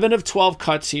made 11 of 12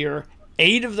 cuts here.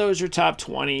 8 of those are top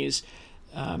 20s.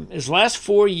 His last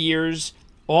 4 years,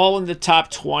 all in the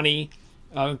top 20,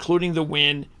 including the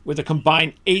win, with a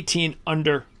combined 18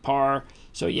 under par.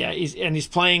 So yeah, he's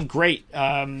playing great.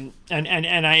 And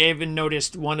I even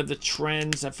noticed one of the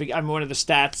trends. One of the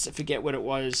stats. I forget what it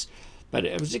was, but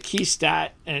it was a key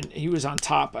stat, and he was on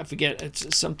top. I forget.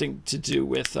 It's something to do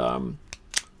with. I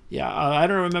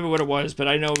don't remember what it was, but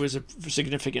I know it was a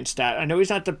significant stat. I know he's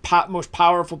not the most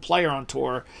powerful player on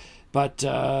tour, but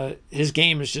his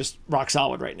game is just rock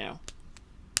solid right now.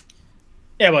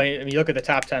 Yeah, well, I mean, you look at the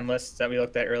top 10 lists that we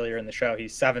looked at earlier in the show.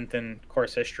 He's 7th in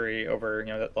course history over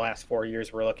the last 4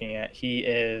 years we're looking at. He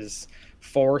is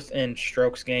 4th in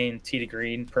strokes gained tee to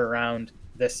green per round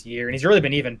this year, and he's really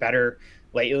been even better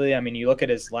lately. I mean, you look at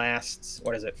his last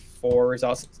 4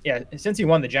 results. Yeah, since he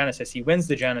won the Genesis, he wins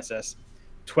the Genesis,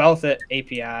 12th at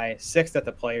API, 6th at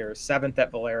the Players, 7th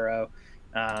at Valero.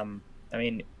 I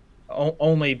mean,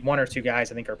 only 1 or 2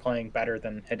 guys I think are playing better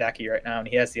than Hideki right now, and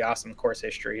he has the awesome course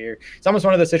history here. It's almost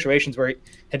one of those situations where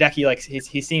Hideki,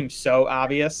 he seems so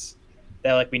obvious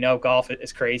that we know golf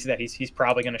is crazy, that he's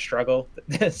probably going to struggle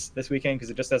this weekend, because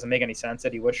it just doesn't make any sense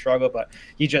that he would struggle. But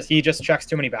he just checks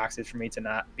too many boxes for me to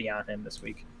not be on him this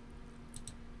week.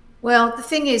 Well, the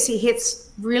thing is, he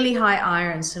hits really high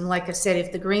irons, and like I said,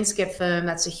 if the greens get firm,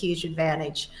 that's a huge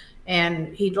advantage.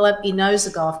 And he knows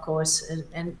the golf course,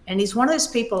 and he's one of those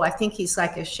people. I think he's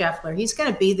like a Scheffler. He's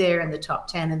going to be there in the top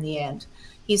 10 in the end.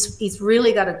 He's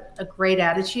really got a great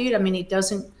attitude. I mean, he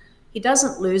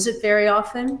doesn't lose it very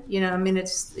often. I mean,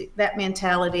 it's that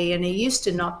mentality. And he used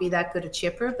to not be that good a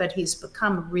chipper, but he's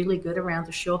become really good around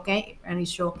the short game and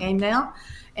his short game now.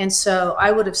 And so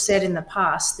I would have said in the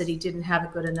past that he didn't have a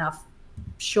good enough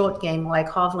short game like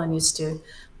Hovland used to.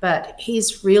 But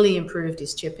he's really improved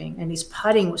his chipping, and his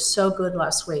putting was so good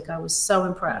last week. I was so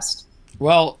impressed.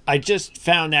 Well, I just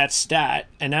found that stat,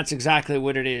 and that's exactly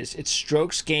what it is. It's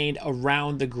strokes gained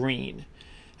around the green.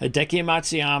 Hideki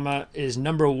Matsuyama is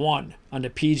number 1 on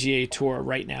the PGA Tour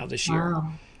right now this year.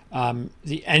 Wow.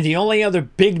 The only other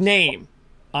big name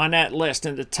on that list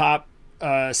in the top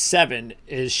 7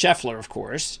 is Scheffler, of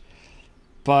course,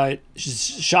 but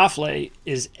Schauffele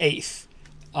is 8th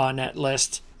on that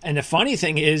list. And the funny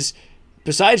thing is,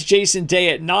 besides Jason Day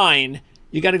at 9,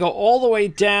 you got to go all the way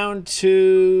down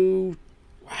to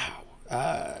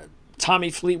Tommy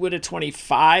Fleetwood at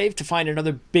 25 to find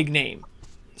another big name.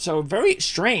 So very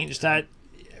strange that.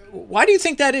 Why do you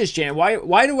think that is, Jan?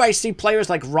 Why do I see players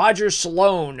like Roger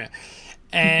Sloan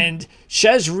and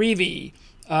Chez Reavie,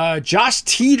 Josh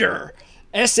Teeter,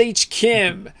 S.H.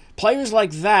 Kim, players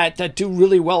like that do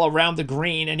really well around the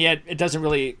green, and yet it doesn't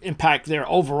really impact their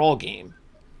overall game?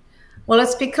 Well,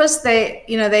 it's because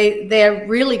they're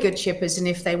really good chippers, and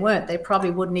if they weren't, they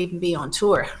probably wouldn't even be on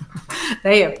tour.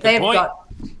 they've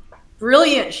got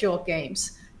brilliant short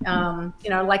games.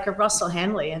 Like a Russell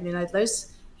Henley, and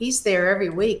he's there every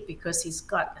week because he's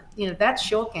got that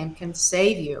short game can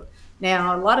save you.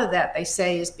 Now, a lot of that they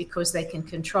say is because they can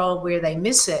control where they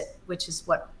miss it, which is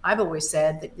what I've always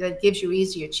said, that gives you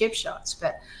easier chip shots.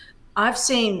 But I've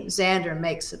seen Xander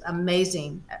make some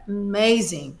amazing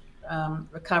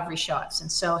recovery shots,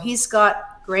 and so he's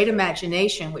got great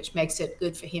imagination, which makes it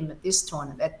good for him at this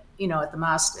tournament, at the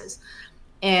Masters.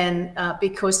 And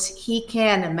because he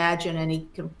can imagine and he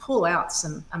can pull out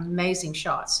some amazing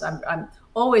shots. I'm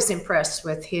always impressed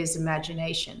with his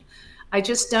imagination. I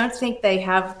just don't think they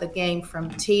have the game from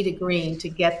tee to green to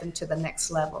get them to the next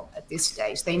level at this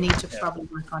stage. They need to probably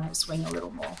work on his swing a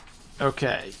little more.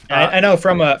 Okay. I know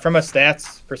from a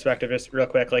stats perspective, just real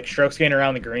quick, like strokes gained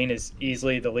around the green is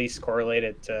easily the least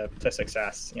correlated to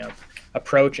success.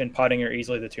 Approach and putting are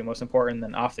easily the 2 most important.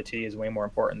 Then off the tee is way more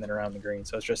important than around the green.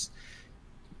 So it's just,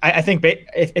 I think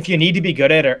if you need to be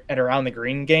good at around the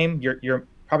green game, you're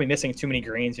probably missing too many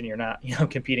greens and you're not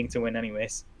competing to win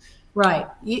anyways. Right.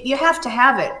 You have to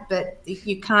have it, but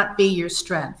you can't be your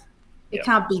strength. It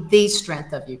can't be the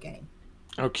strength of your game.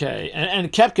 Okay. And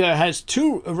Koepka has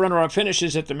 2 runner-up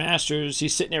finishes at the Masters.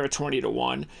 He's sitting there at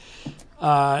 20-1.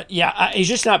 He's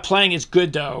just not playing as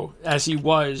good, though, as he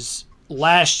was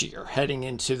last year heading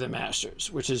into the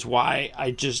Masters, which is why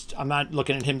I'm not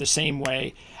looking at him the same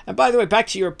way. And by the way, back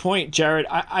to your point, Jared,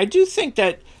 I do think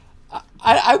that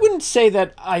I wouldn't say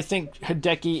that I think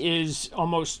Hideki is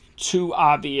almost too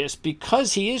obvious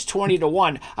because he is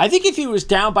 20-1. I think if he was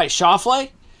down by Schauffele,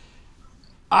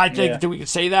 I think that we could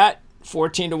say that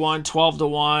 14-1,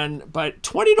 12-1, but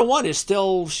 20-1 is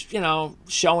still,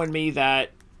 showing me that,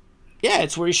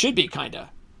 it's where he should be, kind of,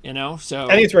 So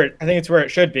I think it's where it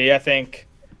should be. I think.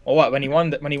 Well, when he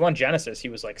won Genesis, he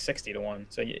was like 60-1.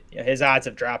 So his odds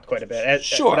have dropped quite a bit.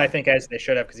 But I think as they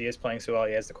should have, because he is playing so well.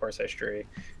 He has the course history.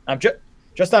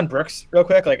 Just on Brooks, real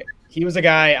quick, like he was a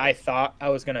guy I thought I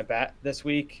was gonna bet this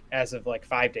week as of like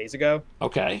 5 days ago.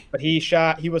 Okay. But he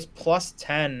was plus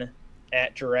 10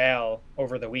 at Doral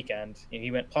over the weekend. He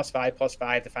went plus 5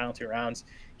 the final 2 rounds.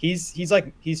 He's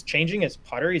changing his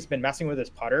putter. He's been messing with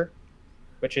his putter,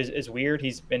 which is weird.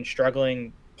 He's been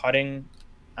struggling putting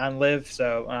on live.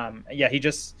 So he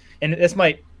just, and this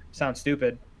might sound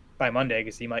stupid by Monday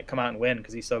because he might come out and win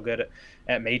because he's so good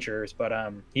at majors, but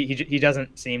he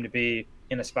doesn't seem to be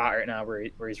in a spot right now where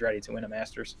he's ready to win a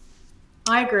Masters.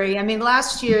 I agree. I mean,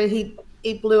 last year he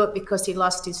blew it because he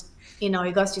lost his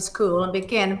cool, and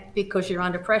again because you're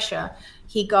under pressure.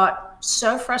 He got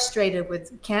so frustrated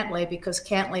with Cantlay because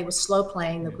Cantlay was slow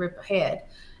playing the grip ahead,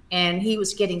 and he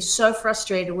was getting so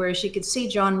frustrated. Whereas you could see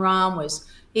John Rahm was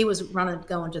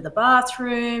going to the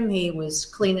bathroom, he was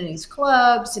cleaning his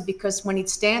clubs, and because when he'd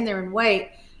stand there and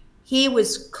wait, he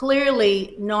was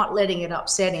clearly not letting it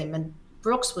upset him, and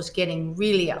Brooks was getting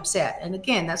really upset. And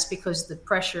again, that's because the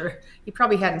pressure, he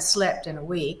probably hadn't slept in a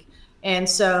week, and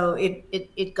so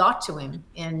it got to him,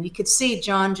 and you could see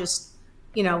John just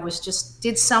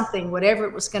did something, whatever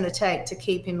it was going to take to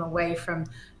keep him away from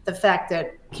the fact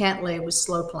that Cantlay was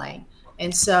slow playing.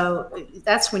 And so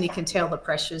that's when you can tell the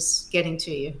pressure's getting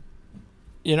to you.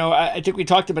 I think we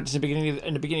talked about this in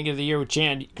the beginning of the year with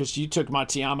Jan, because you took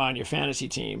Matsuyama on your fantasy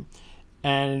team,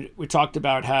 and we talked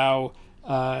about how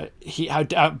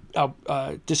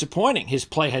disappointing his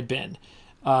play had been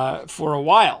for a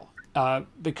while,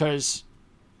 because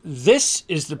this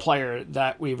is the player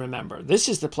that we remember. This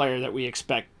is the player that we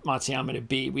expect Matsuyama to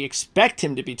be. We expect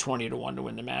him to be 20-1 to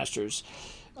win the Masters.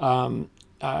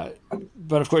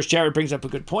 But of course, Jared brings up a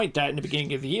good point that in the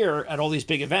beginning of the year, at all these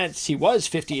big events, he was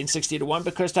 50 and 60-1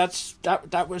 because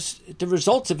that was the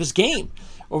results of his game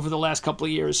over the last couple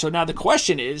of years. So now the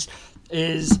question is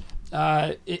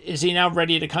he now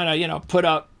ready to kind of put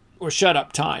up or shut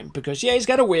up time? Because he's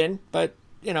got to win, but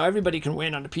everybody can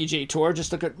win on the PGA Tour.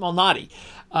 Just look at Malnati.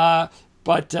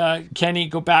 But can he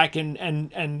go back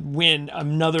and win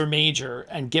another major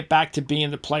and get back to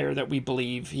being the player that we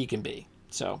believe he can be?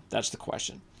 So that's the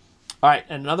question. All right,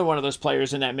 and another one of those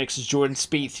players in that mix is Jordan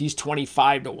Spieth. He's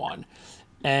 25-1.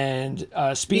 And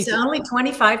Spieth... He's only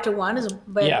 25-1 is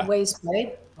the way he's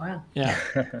played? Wow.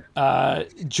 Yeah.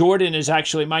 Jordan is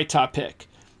actually my top pick.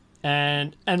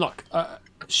 And look,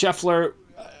 Scheffler,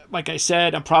 like I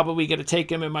said, I'm probably going to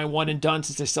take him in my one and done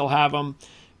since I still have him.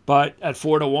 But at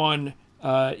 4-1,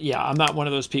 I'm not one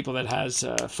of those people that has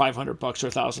 $500 or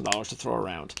 $1,000 to throw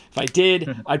around. If I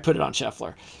did, I'd put it on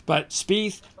Scheffler. But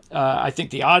Spieth, I think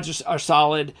the odds are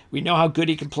solid. We know how good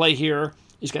he can play here.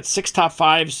 He's got 6 top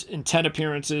 5s in 10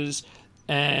 appearances.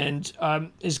 And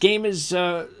his game is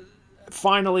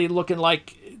finally looking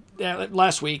like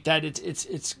last week that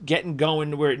it's getting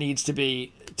going where it needs to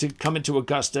be to come into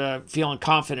Augusta feeling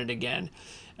confident again.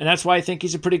 And that's why I think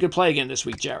he's a pretty good play again this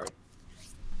week, Jared.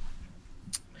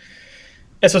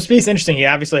 Yeah, so Spieth's interesting. He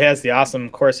obviously has the awesome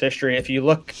course history. If you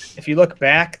look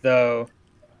back though,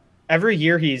 every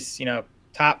year he's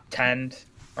top 10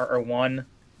 or 1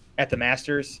 at the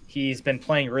Masters. He's been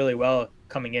playing really well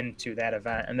coming into that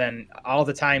event, and then all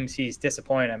the times he's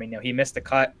disappointed. I mean, he missed the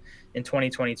cut in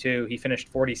 2022. He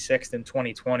finished 46th in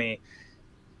 2020,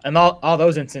 and all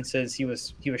those instances he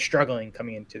was struggling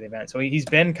coming into the event. So he's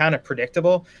been kind of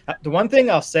predictable. The one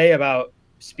thing I'll say about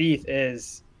Spieth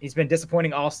is he's been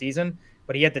disappointing all season.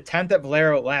 But he had the 10th at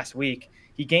Valero last week.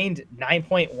 He gained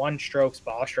 9.1 strokes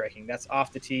ball striking. That's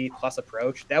off the tee plus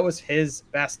approach. That was his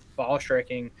best ball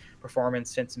striking performance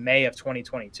since May of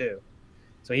 2022.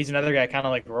 So he's another guy kind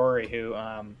of like Rory who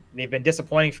they've been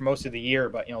disappointing for most of the year.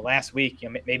 But, last week,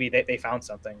 maybe they found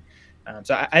something.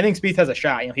 So I think Spieth has a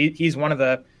shot. He's one of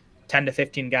the 10 to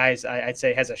 15 guys I'd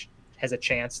say has a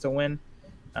chance to win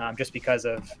just because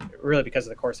of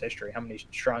the course history, how many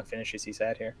strong finishes he's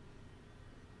had here.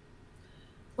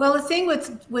 Well, the thing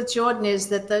with Jordan is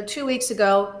that 2 weeks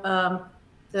ago,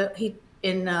 he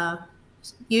in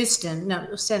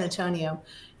San Antonio,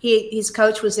 his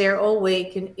coach was there all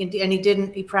week, and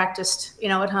he practiced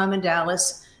at home in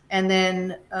Dallas, and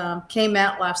then came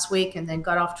out last week and then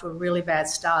got off to a really bad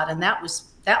start, and that was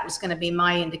going to be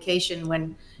my indication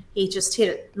when he just hit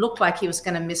it. Looked like he was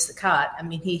going to miss the cut. I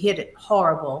mean, he hit it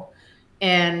horrible,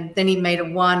 and then he made a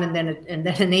 1 and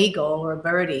then an eagle or a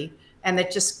birdie. And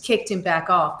that just kicked him back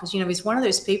off because, he's one of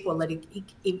those people that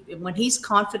he when he's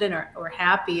confident or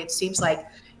happy, it seems like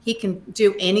he can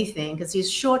do anything because his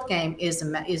short game is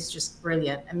just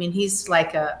brilliant. I mean, he's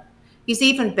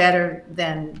even better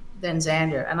than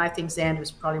Xander. And I think Xander is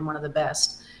probably one of the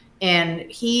best. And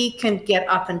he can get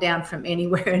up and down from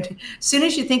anywhere. And as soon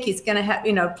as you think he's going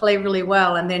to play really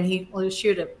well, and then he will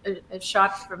shoot a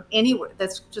shot from anywhere,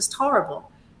 that's just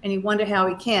horrible. And you wonder how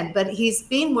he can. But he's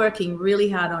been working really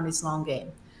hard on his long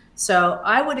game. So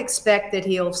I would expect that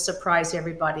he'll surprise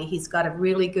everybody. He's got a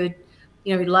really good,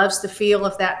 he loves the feel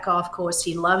of that golf course.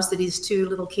 He loves that his 2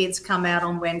 little kids come out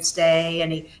on Wednesday,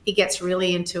 and he gets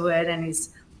really into it. And his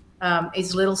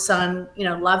little son,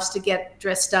 loves to get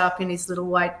dressed up in his little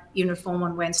white uniform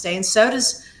on Wednesday. And so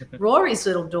does Rory's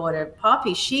little daughter,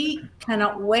 Poppy. She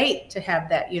cannot wait to have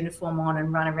that uniform on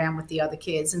and run around with the other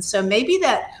kids. And so maybe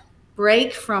that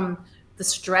break from the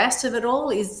stress of it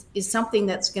all is something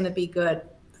that's going to be good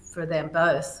for them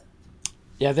both.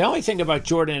 Yeah, the only thing about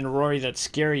Jordan and Rory that's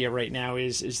scary right now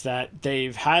is that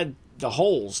they've had the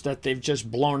holes that they've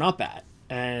just blown up at,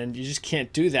 and you just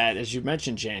can't do that, as you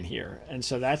mentioned, Jan, here. And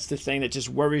so that's the thing that just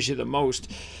worries you the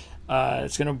most.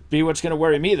 It's going to be what's going to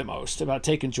worry me the most about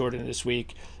taking Jordan this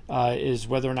week is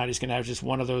whether or not he's going to have just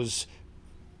one of those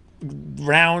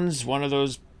rounds, one of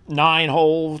those 9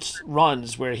 holes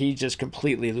runs where he just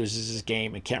completely loses his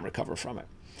game and can't recover from it.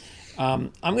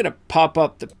 I'm going to pop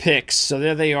up the picks. So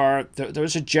there they are.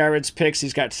 Those are Jared's picks.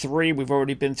 He's got 3. We've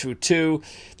already been through 2.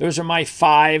 Those are my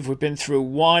 5. We've been through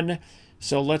 1.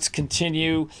 So let's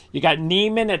continue. You got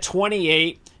Neiman at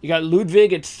 28. You got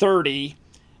Ludwig at 30.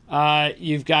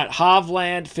 You've got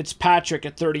Hovland, Fitzpatrick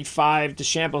at 35.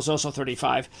 DeChambeau's also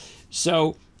 35.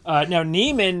 So now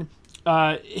Neiman...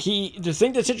 the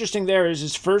thing that's interesting there is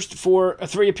his first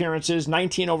 3 appearances,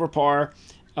 19 over par.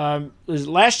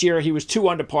 Last year he was 2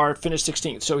 under par, finished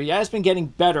 16th. So he has been getting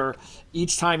better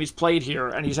each time he's played here,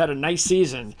 and he's had a nice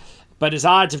season. But his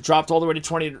odds have dropped all the way to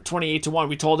 28-1.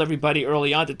 We told everybody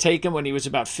early on to take him when he was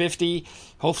about 50.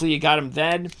 Hopefully you got him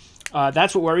then.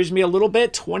 That's what worries me a little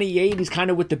bit. 28, he's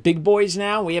kind of with the big boys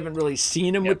now. We haven't really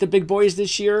seen him with the big boys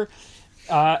this year.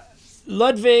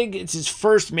 Ludwig, it's his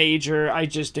first major. I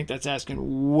just think that's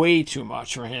asking way too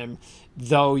much for him,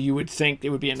 though you would think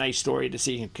it would be a nice story to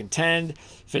see him contend.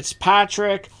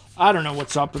 Fitzpatrick, I don't know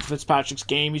what's up with Fitzpatrick's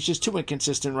game. He's just too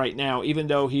inconsistent right now, even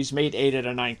though he's made 8 out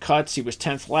of 9 cuts. He was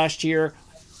 10th last year,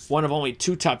 one of only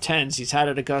 2 top 10s he's had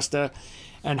at Augusta.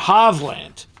 And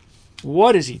Hovland,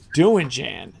 what is he doing,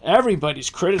 Jan?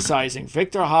 Everybody's criticizing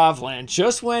Victor Hovland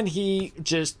just when he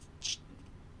just,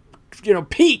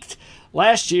 peaked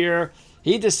last year.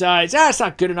 He decides, it's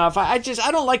not good enough. I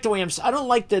don't like the way I don't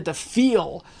like the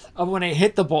feel of when I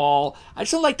hit the ball. I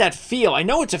just don't like that feel. I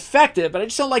know it's effective, but I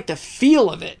just don't like the feel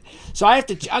of it. So I'm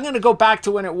going to go back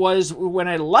to when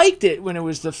I liked it, when it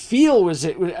was the feel was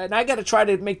it, and I got to try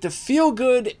to make the feel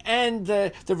good and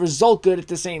the result good at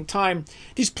the same time.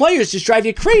 These players just drive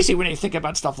you crazy when you think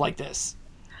about stuff like this.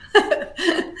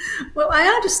 Well, I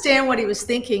understand what he was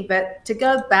thinking, but to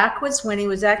go backwards when he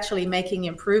was actually making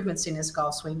improvements in his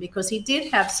golf swing, because he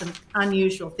did have some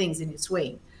unusual things in his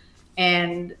swing.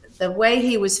 And the way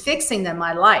he was fixing them,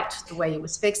 I liked the way he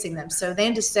was fixing them. So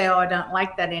then to say, I don't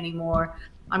like that anymore,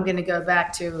 I'm going to go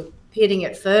back to hitting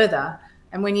it further.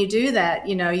 And when you do that,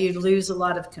 you lose a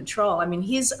lot of control. I mean,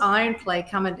 his iron play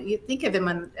you think of him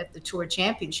at the Tour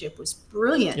Championship was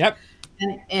brilliant. Yep.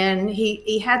 And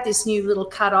he had this new little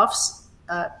cut-offs,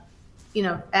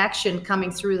 action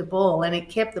coming through the ball, and it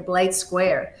kept the blade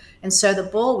square. And so the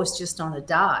ball was just on a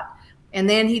dot. And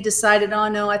then he decided, oh,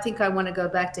 no, I think I want to go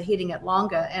back to hitting it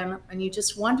longer. And you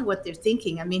just wonder what they're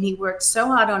thinking. I mean, he worked so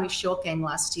hard on his short game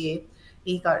last year.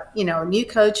 He got, new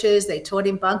coaches. They taught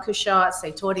him bunker shots.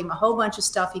 They taught him a whole bunch of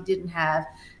stuff he didn't have.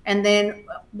 And then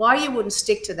why you wouldn't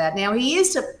stick to that? Now, he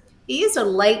is a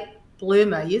late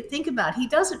bloomer. You think about it, he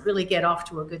doesn't really get off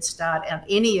to a good start on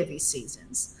any of his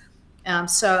seasons.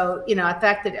 So, the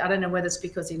fact that I don't know whether it's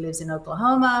because he lives in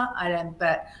Oklahoma,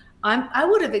 but I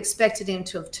would have expected him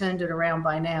to have turned it around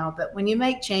by now. But when you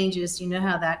make changes, you know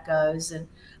how that goes. And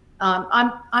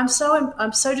I'm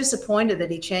so disappointed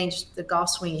that he changed the golf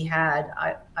swing he had.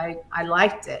 I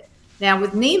liked it. Now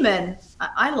with Niemann,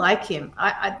 I like him.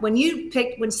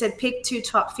 When said pick 2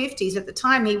 top 50s at the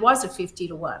time, he was a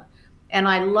 50-1, and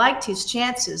I liked his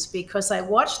chances because I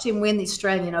watched him win the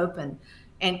Australian Open,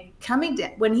 and coming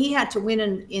down when he had to win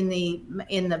in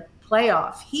the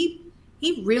playoff, he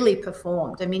really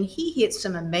performed. I mean, he hit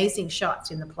some amazing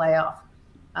shots in the playoff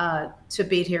to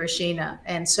beat Hiroshima.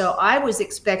 And so I was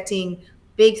expecting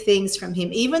big things from him,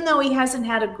 even though he hasn't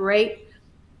had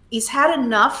he's had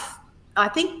enough. I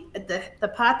think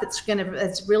the part that's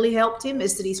really helped him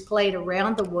is that he's played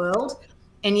around the world,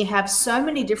 and you have so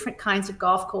many different kinds of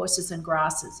golf courses and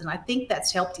grasses. And I think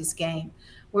that's helped his game.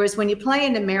 Whereas when you play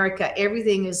in America,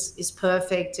 everything is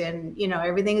perfect, and,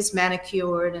 everything is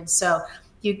manicured. And so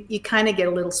you kind of get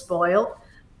a little spoiled.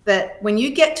 But when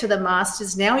you get to the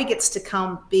Masters, now he gets to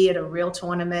come be at a real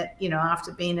tournament,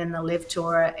 after being in the Live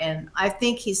Tour. And I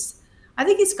think he's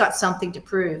got something to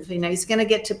prove. He's going to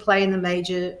get to play in the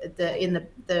major, in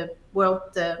the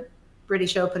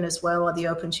British Open as well, or the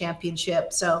Open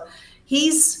Championship. So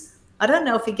I don't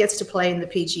know if he gets to play in the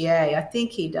PGA. I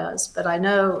think he does, but I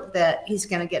know that he's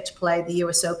going to get to play the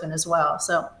US Open as well.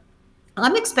 So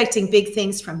I'm expecting big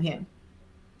things from him.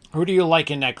 Who do you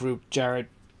like in that group, Jared?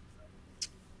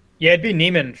 Yeah, it'd be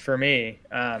Niemann for me.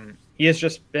 He has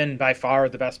just been by far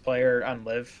the best player on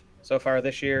Live so far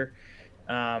this year.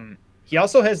 He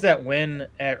also has that win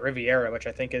at Riviera, which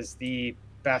I think is the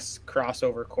best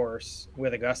crossover course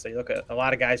with Augusta. You look at a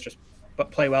lot of guys just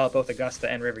play well at both Augusta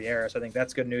and Riviera, so I think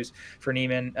that's good news for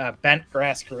Niemann. Bent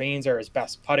grass greens are his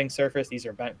best putting surface. These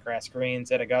are bent grass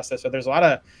greens at Augusta, so there's a lot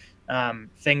of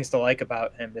things to like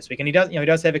about him this week. And he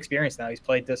does have experience now. He's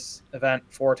played this event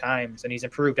 4 times, and he's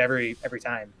improved every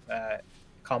time,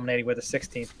 culminating with a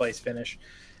 16th place finish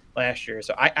last year.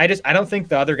 So I don't think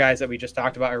the other guys that we just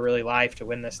talked about are really live to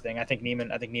win this thing. I think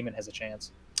Niemann has a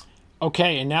chance.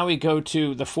 Okay, and now we go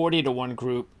to the 40-1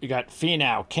 group. You got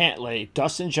Finau, Cantlay,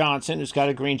 Dustin Johnson, who's got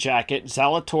a green jacket,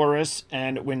 Zalatoris,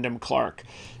 and Wyndham Clark.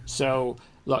 So,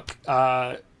 look,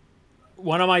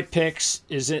 one of my picks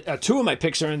is 2 of my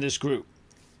picks are in this group,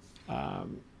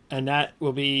 and that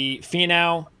will be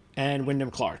Finau and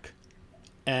Wyndham Clark.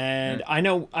 And I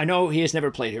know he has never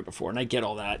played here before, and I get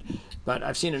all that, but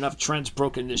I've seen enough trends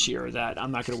broken this year that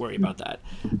I'm not going to worry about that,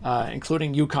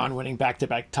 including UConn winning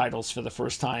back-to-back titles for the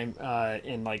first time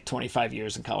in like 25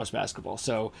 years in college basketball.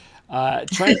 So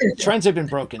trends have been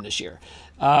broken this year.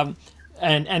 And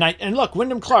look,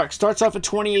 Wyndham Clark starts off at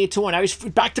 28-1. Now he's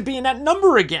back to being that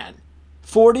number again.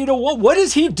 40-1. What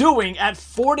is he doing at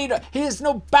 40? He has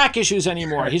no back issues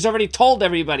anymore. He's already told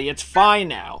everybody it's fine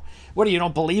now. What, you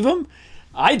don't believe him?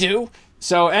 I do.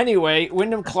 So anyway,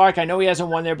 Wyndham Clark, I know he hasn't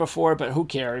won there before, but who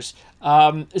cares?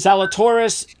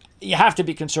 Zalatoris, you have to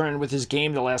be concerned with his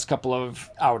game the last couple of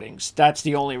outings. That's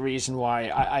the only reason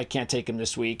why I can't take him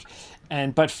this week.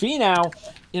 But Finau,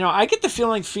 I get the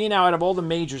feeling Finau, out of all the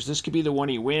majors, this could be the one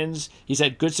he wins. He's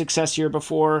had good success here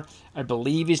before. I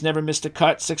believe he's never missed a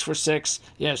cut, 6 for 6.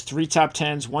 He has 3 top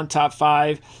 10s, 1 top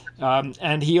 5.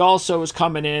 And he also is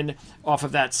coming in off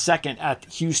of that second at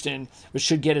Houston, which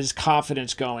should get his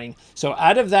confidence going. So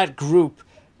out of that group,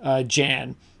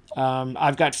 Jan,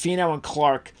 I've got Finau and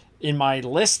Clark in my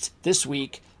list this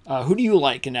week. Who do you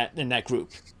like in that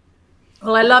group?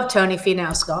 Well, I love Tony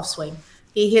Finau's golf swing.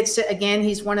 He hits it again.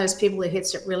 He's one of those people that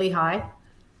hits it really high.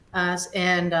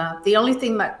 The only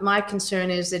thing my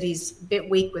concern is that he's a bit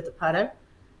weak with the putter.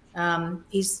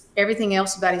 He's everything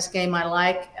else about his game I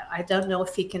like. I don't know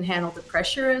if he can handle the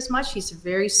pressure as much. He's a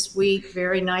very sweet,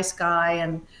 very nice guy,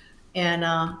 and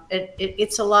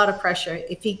it's a lot of pressure.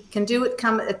 If he can do it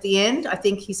come at the end, I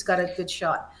think he's got a good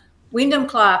shot. Wyndham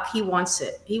Clark, he wants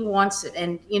it. He wants it.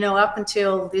 And, up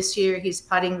until this year, his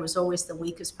putting was always the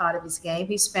weakest part of his game.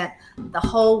 He spent the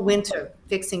whole winter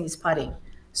fixing his putting.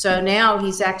 So now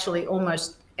he's actually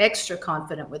almost extra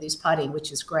confident with his putting,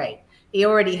 which is great. He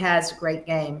already has a great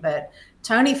game. But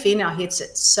Tony Finau hits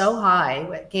it so high.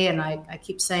 Again, I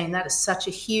keep saying that is such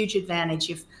a huge advantage.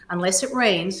 Unless it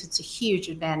rains, it's a huge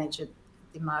advantage at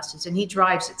the Masters. And he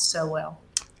drives it so well.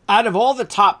 Out of all the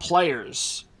top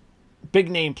players, big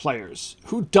name players,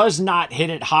 who does not hit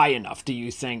it high enough, do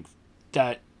you think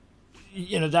that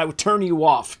that would turn you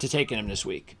off to taking him this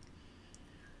week?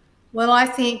 Well, I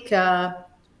think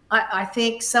I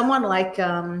think someone like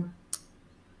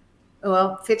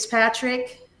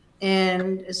Fitzpatrick,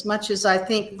 and as much as I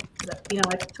think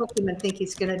I took him and think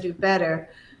he's going to do better,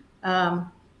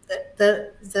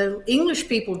 the English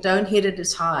people don't hit it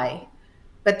as high.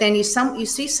 But then you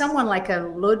see someone like a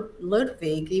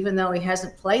Ludwig, even though he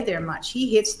hasn't played there much,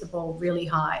 he hits the ball really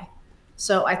high.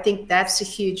 So I think that's a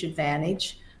huge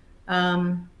advantage.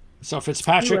 So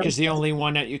Fitzpatrick is the only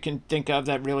one that you can think of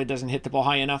that really doesn't hit the ball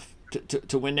high enough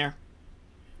to win there?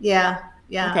 Yeah.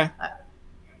 Okay.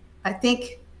 I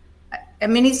think,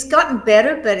 he's gotten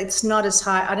better, but it's not as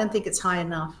high. I don't think it's high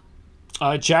enough.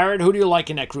 Jared, who do you like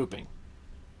in that grouping?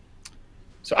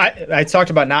 So I talked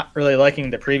about not really liking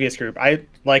the previous group. I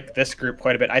like this group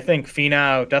quite a bit. I think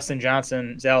Finau, Dustin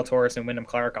Johnson, Zalatoris, and Wyndham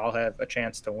Clark all have a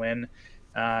chance to win.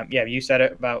 You said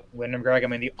it about Wyndham, Greg.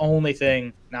 The only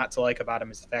thing not to like about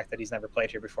him is the fact that he's never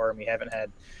played here before, and we haven't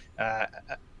had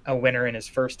a winner in his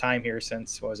first time here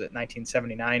since,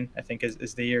 1979, I think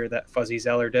is the year that Fuzzy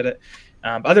Zeller did it.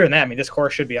 But other than that, this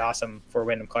course should be awesome for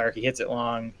Wyndham Clark. He hits it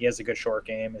long. He has a good short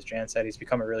game. As Jan said, he's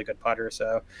become a really good putter.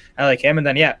 So I like him. And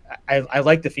then, I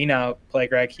like the Finau play,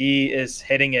 Greg. He is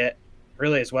hitting it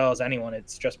really as well as anyone.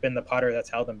 It's just been the putter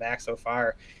that's held him back so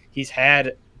far. He's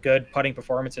had good putting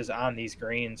performances on these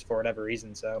greens for whatever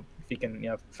reason. So if he can,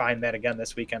 find that again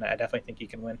this weekend, I definitely think he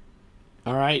can win.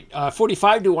 All right,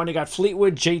 45-1. You got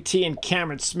Fleetwood, JT, and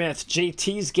Cameron Smith.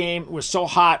 JT's game was so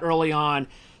hot early on.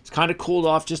 It's kind of cooled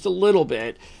off just a little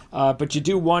bit, but you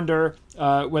do wonder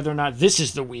whether or not this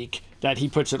is the week that he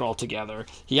puts it all together.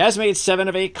 He has made 7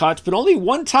 of 8 cuts, but only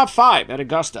 1 top 5 at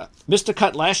Augusta. Missed a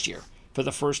cut last year for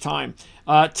the first time.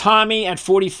 Tommy at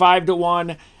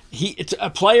 45-1. It's a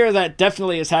player that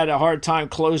definitely has had a hard time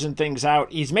closing things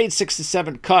out. He's made 6 to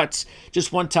 7 cuts,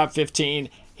 just 1 top 15.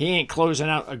 He ain't closing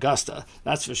out Augusta,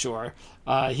 that's for sure.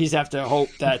 He's have to hope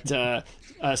that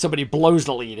somebody blows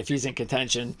the lead if he's in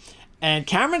contention. And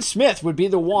Cameron Smith would be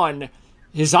the one.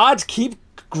 His odds keep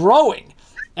growing,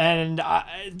 and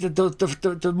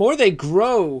the more they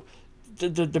grow,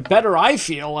 the better I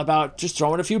feel about just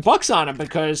throwing a few bucks on him,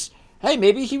 because hey,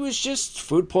 maybe he was just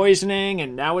food poisoning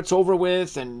and now it's over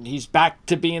with, and he's back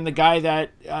to being the guy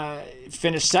that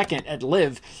finished second at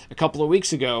Live a couple of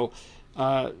weeks ago.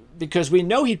 Because we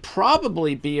know he'd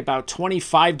probably be about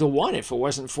 25-1 if it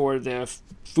wasn't for the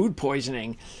food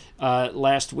poisoning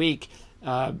last week.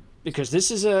 Because this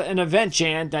is an event,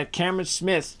 Jan, that Cameron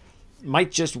Smith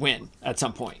might just win at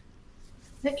some point.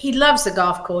 He loves the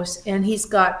golf course, and he's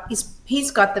got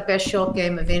the best short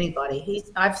game of anybody.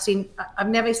 I've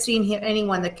never seen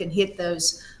anyone that can hit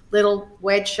those little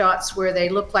wedge shots where they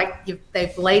look like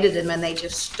they've bladed him and they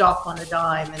just stop on a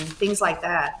dime and things like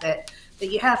that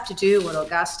you have to do with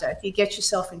Augusta. If you get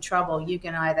yourself in trouble, you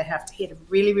can either have to hit a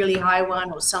really, really high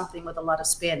one or something with a lot of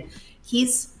spin.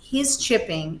 His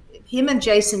chipping, him and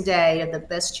Jason Day are the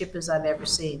best chippers I've ever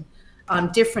seen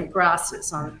on different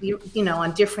grasses, on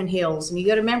different hills. And you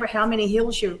got to remember how many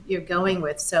hills you're going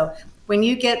with. So when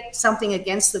you get something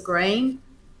against the grain,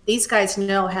 these guys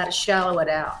know how to shallow it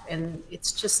out, and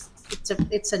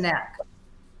it's a knack.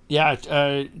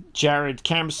 Yeah, Jared,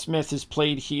 Cam Smith has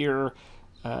played here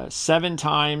 7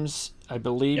 times. I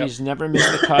believe he's never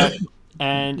missed the cut.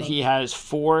 And he has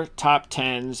 4 top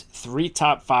 10s, 3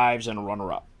 top 5s, and a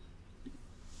runner-up.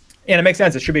 And it makes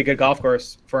sense. It should be a good golf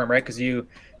course for him, right? Because you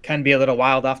can be a little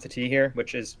wild off the tee here,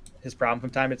 which is his problem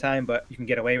from time to time, but you can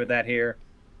get away with that here.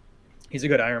 He's a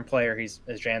good iron player. He's,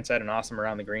 as Jan said, an awesome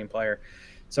around the green player.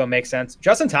 So it makes sense.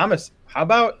 Justin Thomas, how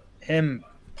about him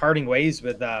parting ways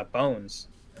with Bones?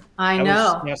 I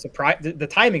know. The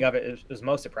timing of it is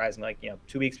most surprising,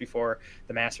 2 weeks before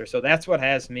the Masters. So that's what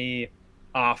has me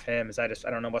off him, is I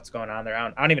don't know what's going on there. I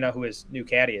don't even know who his new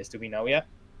caddy is. Do we know yet?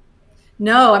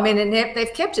 No, I mean, and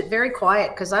they've kept it very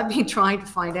quiet because I've been trying to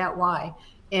find out why.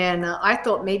 And I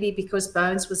thought maybe because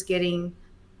Bones was getting,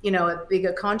 a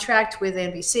bigger contract with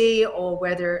NBC, or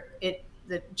whether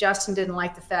that Justin didn't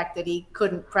like the fact that he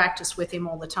couldn't practice with him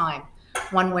all the time,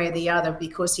 one way or the other,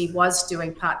 because he was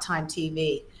doing part-time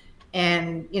TV.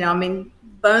 And,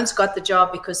 Bones got the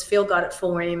job because Phil got it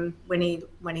for him when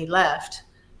he left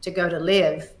to go to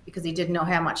Live, because he didn't know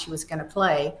how much he was going to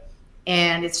play.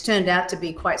 And it's turned out to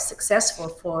be quite successful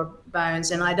for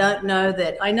Bones. And I don't know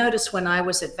that I noticed when I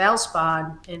was at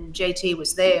Valspar and JT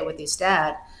was there with his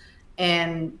dad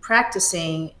and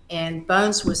practicing, and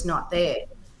Bones was not there.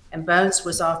 And Bones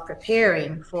was off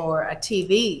preparing for a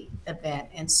TV event.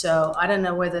 And so I don't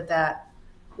know whether that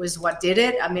was what did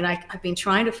it. I mean, I've been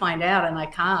trying to find out and I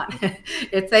can't.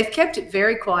 They've kept it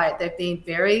very quiet. They've been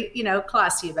very,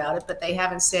 classy about it, but they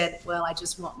haven't said, well, I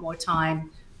just want more time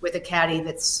with a caddy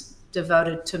that's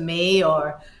devoted to me,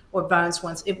 or Bones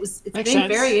wants. It's been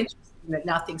very interesting that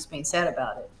nothing's been said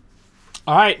about it.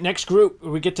 All right, next group,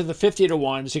 we get to the 50 to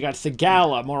 1s. You got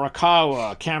Thigala,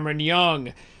 Morikawa, Cameron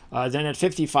Young. Then at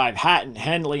 55, Hatton,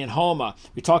 Henley, and Homa.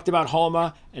 We talked about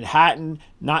Homa and Hatton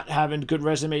not having good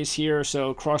resumes here,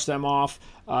 so cross them off.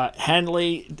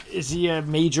 Henley, is he a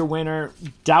major winner?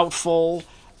 Doubtful.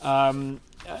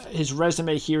 His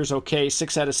resume here is okay.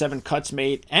 6 out of 7 cuts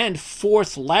made, and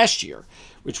 4th last year,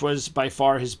 which was by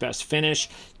far his best finish.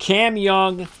 Cam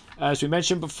Young, as we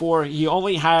mentioned before, he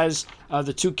only has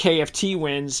the 2 KFT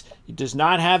wins. He does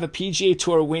not have a PGA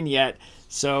Tour win yet.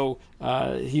 So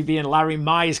he'd be in Larry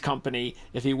Mai's company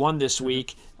if he won this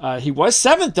week. He was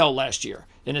 7th, though, last year.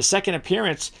 In his second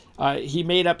appearance, he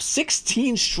made up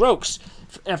 16 strokes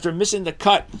after missing the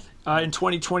cut in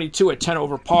 2022 at 10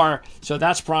 over par. So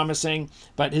that's promising.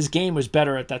 But his game was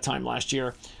better at that time last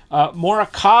year.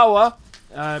 Morikawa,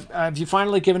 have you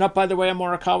finally given up, by the way, on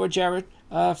Morikawa, Jared,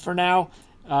 for now?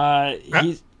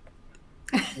 He's...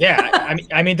 Yeah,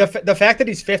 I mean, the fact that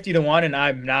he's 50 to 1 and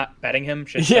I'm not betting him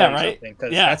should tell you something,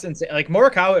 because that's insane. Like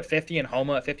Morikawa at 50 and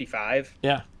Homa at 55.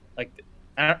 Yeah,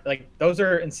 like those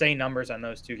are insane numbers on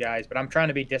those two guys. But I'm trying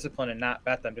to be disciplined and not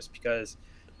bet them just because.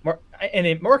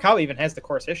 Morikawa even has the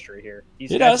course history here. He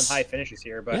had some high finishes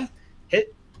here, but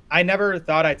I never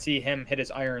thought I'd see him hit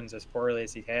his irons as poorly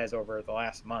as he has over the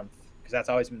last month, because that's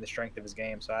always been the strength of his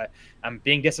game. So I'm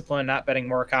being disciplined, not betting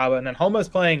Morikawa. And then Homa's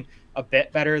playing a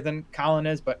bit better than Colin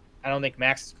is, but I don't think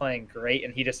Max is playing great,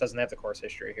 and he just doesn't have the course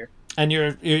history here. And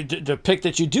the pick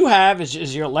that you do have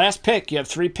is your last pick. You have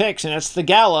 3 picks, and that's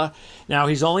Thigala. Now,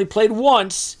 he's only played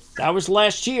once. That was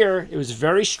last year. It was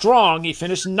very strong. He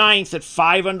finished 9th at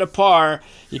 5 under par.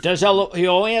 He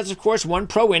only has, of course, 1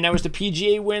 pro win. That was the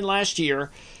PGA win last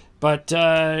year. But,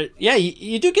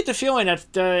 you do get the feeling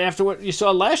that after what you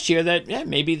saw last year that,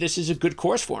 maybe this is a good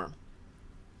course for him.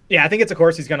 Yeah, I think it's a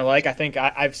course he's going to like. I think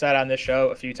I've said on this show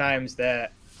a few times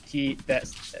that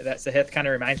Sahith kind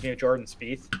of reminds me of Jordan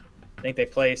Spieth. I think they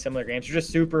play similar games. They're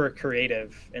just super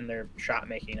creative in their shot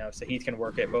making. Sahith can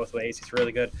work it both ways. He's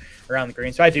really good around the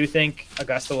green. So I do think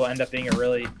Augusta will end up being a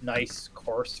really nice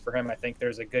course for him. I think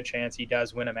there's a good chance he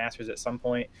does win a Masters at some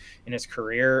point in his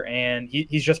career, and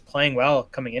he's just playing well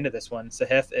coming into this one.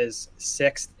 Sahith is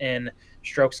 6th in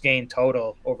strokes gained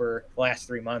total over the last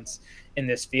 3 months in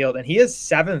this field, and he is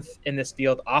 7th in this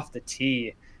field off the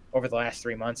tee over the last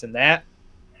 3 months, and that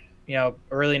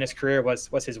early in his career was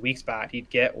his weak spot. He'd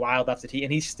get wild off the tee,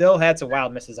 and he still had some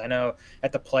wild misses. I know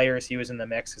at the Players he was in the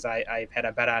mix because I had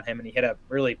a bet on him, and he hit a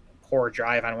really poor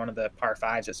drive on one of the par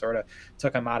 5s that sort of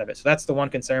took him out of it. So that's the one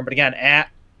concern. But again,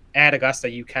 at Augusta,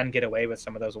 you can get away with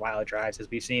some of those wild drives, as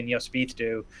we've seen Spieth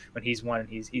do when he's won and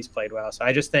he's played well. So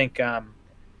I just think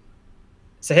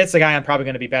Sahith's the guy I'm probably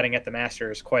going to be betting at the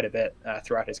Masters quite a bit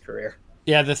throughout his career.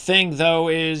 Yeah, the thing, though,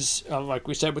 is, like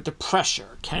we said, with the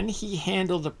pressure. Can he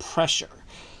handle the pressure?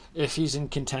 If he's in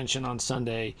contention on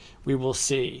Sunday, we will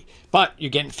see. But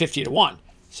you're getting 50 to 1.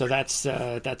 So that's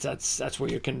where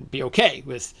you can be okay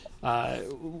with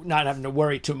not having to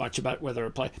worry too much about whether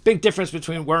it play. Big difference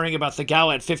between worrying about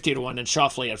Thigala at 50 to 1 and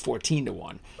Schauffele at 14 to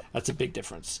 1. That's a big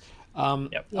difference.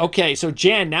 Okay, so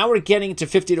Jan, now we're getting to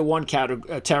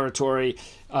 50-1 territory.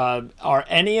 Are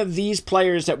any of these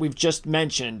players that we've just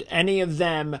mentioned, any of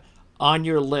them on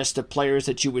your list of players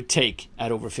that you would take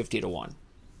at over 50-1?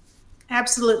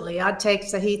 Absolutely. I'd take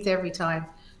Sahith every time.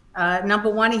 Number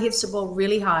one, he hits the ball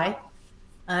really high.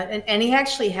 And he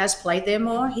actually has played there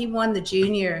more. He won the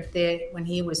junior there when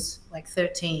he was like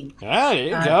 13. Ah, there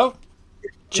you go.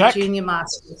 Check. Junior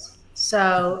Masters.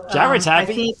 So Jared's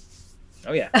happy. I think,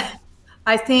 oh, yeah.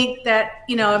 I think that,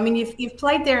 I mean, you've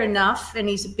played there enough, and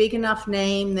he's a big enough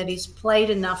name that he's played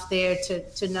enough there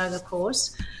to know the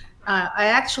course. I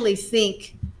actually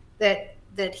think that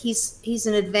he's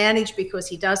an advantage because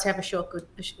he does have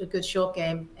a good short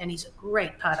game, and he's a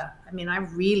great putter. I mean, I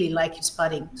really like his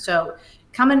putting. So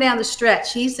coming down the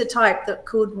stretch, he's the type that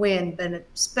could win, but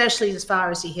especially as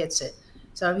far as he hits it.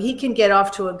 So if he can get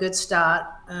off to a good start,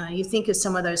 you think of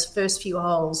some of those first few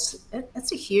holes,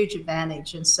 that's a huge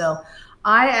advantage. And so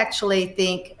I actually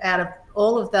think out of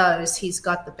all of those, he's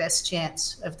got the best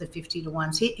chance of the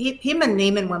 50-1s. Him and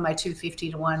Neiman were my two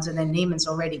 50-1s, and then Neiman's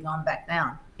already gone back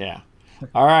down. Yeah.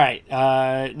 All right.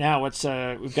 Now let's.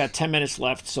 We've got 10 minutes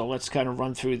left, so let's kind of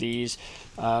run through these.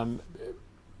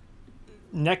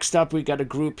 Next up, we got a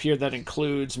group here that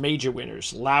includes major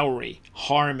winners: Lowry,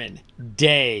 Harmon,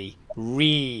 Day,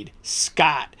 Reed,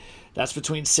 Scott. That's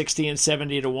between 60 and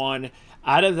 70-1.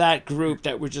 Out of that group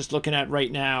that we're just looking at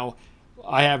right now,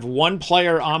 I have one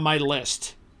player on my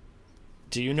list.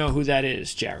 Do you know who that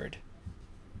is, Jared?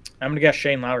 I'm gonna guess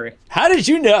Shane Lowry. How did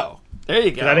you know? There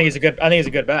you go. I think he's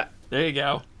a good bet. There you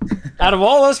go. Out of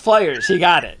all those players, he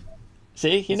got it.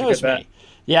 See, he knows me.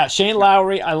 Yeah, Shane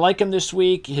Lowry, I like him this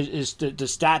week. The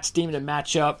stats seem to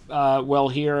match up well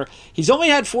here. He's only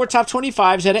had 4 top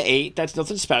 25s out of 8. That's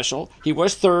nothing special. He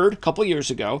was third a couple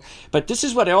years ago. But this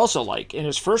is what I also like. In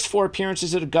his first 4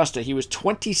 appearances at Augusta, he was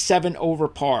 27 over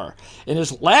par. In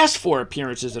his last 4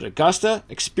 appearances at Augusta,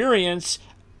 experience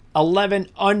 11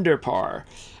 under par.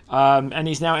 And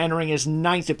he's now entering his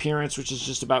 9th appearance, which is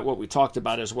just about what we talked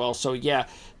about as well. So, yeah,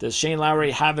 does Shane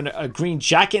Lowry have a green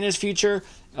jacket in his future?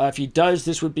 If he does,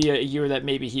 this would be a year that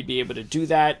maybe he'd be able to do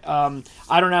that.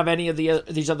 I don't have any of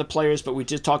these other players, but we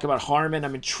did talk about Harmon.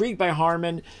 I'm intrigued by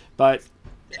Harmon, but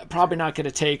probably not going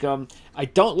to take him. I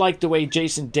don't like the way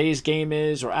Jason Day's game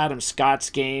is or Adam Scott's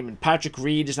game, and Patrick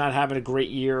Reed is not having a great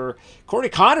year. Corey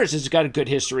Connors has got a good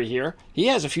history here. He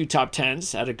has a few top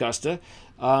 10s at Augusta.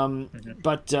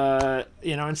 But, and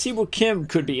Siwoo Kim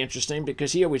could be interesting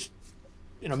because he always,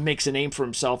 makes a name for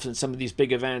himself in some of these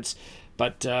big events.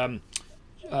 But,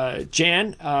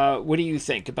 Jan, what do you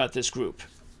think about this group?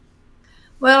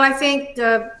 Well, I think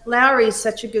Lowry is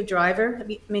such a good driver.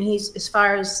 I mean, he's as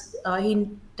far as he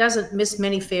doesn't miss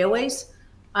many fairways.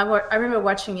 I remember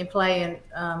watching him play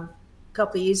a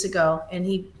couple of years ago, and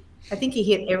I think he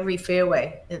hit every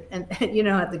fairway. And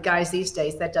the guys these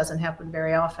days, that doesn't happen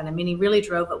very often. I mean, he really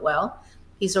drove it well.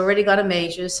 He's already got a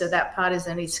major, so that part is,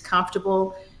 and he's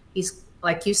comfortable. He's,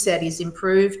 like you said, he's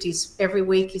improved. Every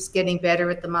week he's getting better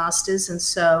at the Masters. And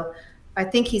so I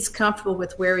think he's comfortable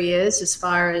with where he is as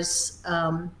far as,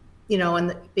 and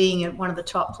being one of the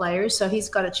top players. So he's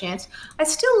got a chance. I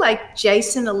still like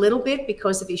Jason a little bit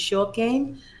because of his short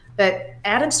game, but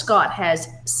Adam Scott has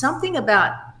something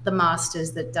about the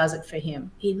Masters that does it for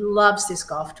him. He loves this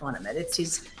golf tournament. It's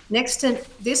his next to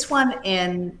this one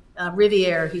and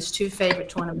Riviera, his 2 favorite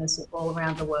tournaments all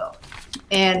around the world.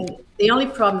 And the only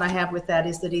problem I have with that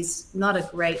is that he's not a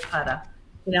great putter.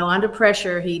 Under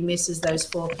pressure, he misses those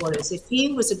 4 quarters. If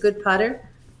he was a good putter,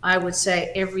 I would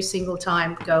say every single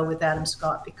time go with Adam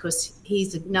Scott because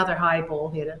he's another high ball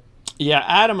hitter. Yeah,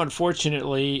 Adam,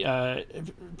 unfortunately,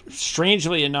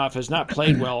 strangely enough, has not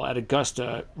played well at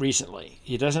Augusta recently.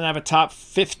 He doesn't have a top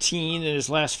 15 in his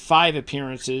last 5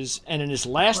 appearances, and in his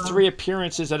last 3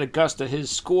 appearances at Augusta,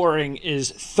 his scoring is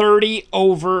 30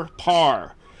 over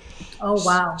par. Oh,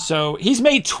 wow. So he's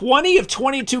made 20 of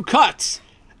 22 cuts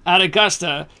at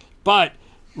Augusta, but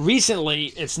recently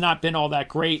it's not been all that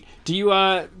great. Do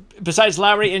you, besides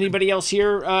Lowry, anybody else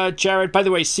here, Jared? By the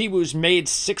way, Siwoo's made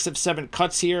 6 of 7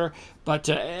 cuts here, but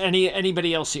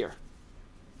anybody else here?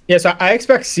 Yeah, so I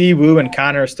expect Siwoo and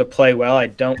Connors to play well. I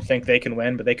don't think they can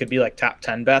win, but they could be like top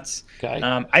 10 bets. Okay.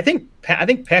 I think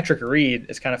Patrick Reed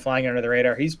is kind of flying under the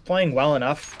radar. He's playing well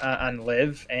enough on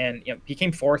Live, and he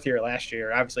came 4th here last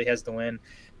year. Obviously, has the win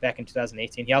back in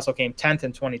 2018. He also came 10th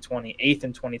in 2020, 8th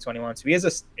in 2021. So he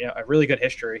has a really good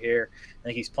history here. I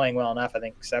think he's playing well enough. I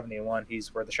think 71,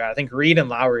 he's worth a shot. I think Reed and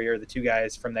Lowry are the 2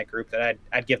 guys from that group that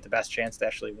I'd give the best chance to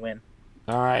actually win.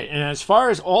 All right, and as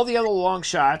far as all the other long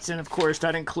shots, and of course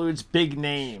that includes big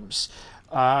names,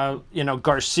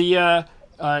 Garcia,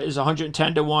 is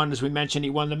 110 to 1. As we mentioned,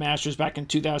 he won the Masters back in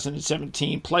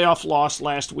 2017. Playoff loss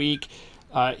last week.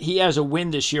 He has a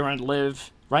win this year on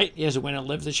Live, right? He has a win on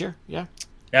Live this year. Yeah.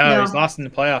 No, he's lost in the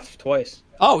playoff twice.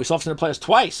 Oh, he's lost in the playoffs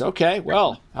twice. Okay,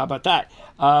 well, how about that?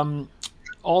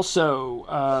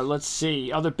 Also, let's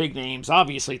see, other big names.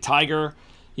 Obviously, Tiger,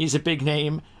 he's a big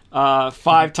name.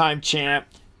 5-time champ,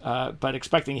 but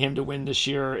expecting him to win this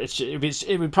year,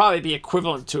 it would probably be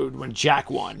equivalent to when Jack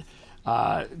won,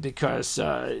 because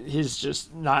he's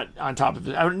just not on top of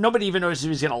it. Nobody even knows if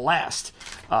he's going to last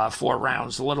 4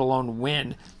 rounds, let alone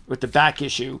win with the back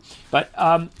issue. But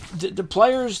the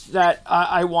players that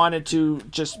I wanted to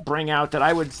just bring out that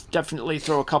I would definitely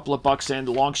throw a couple of bucks in,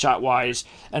 long shot wise,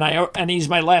 and he's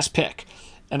my last pick.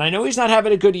 And I know he's not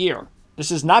having a good year. This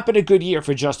has not been a good year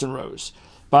for Justin Rose.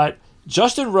 But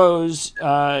Justin Rose,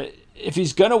 if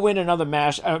he's going to win another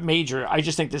major, I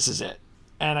just think this is it.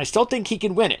 And I still think he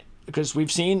can win it because we've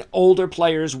seen older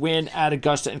players win at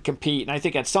Augusta and compete. And I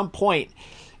think at some point,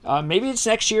 maybe it's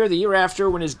next year, the year after,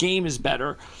 when his game is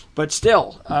better. But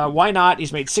still, why not?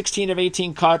 He's made 16 of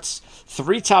 18 cuts,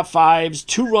 3 top 5s,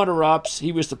 2 runner-ups.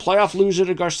 He was the playoff loser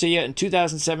to Garcia in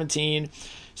 2017.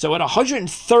 So at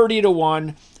 130 to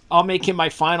 1, I'll make him my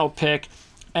final pick.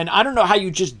 And I don't know how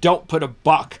you just don't put a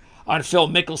buck on Phil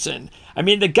Mickelson. I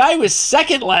mean, the guy was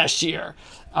second last year.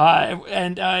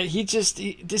 This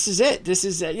is it. This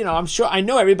is, I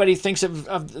know everybody thinks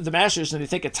of the Masters and they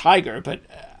think of Tiger, but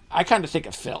I kind of think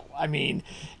of Phil. I mean,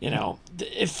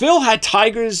 if Phil had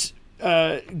Tiger's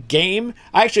game,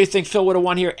 I actually think Phil would have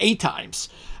won here 8 times.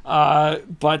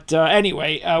 But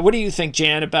anyway, what do you think,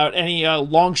 Jan, about any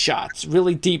long shots,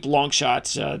 really deep long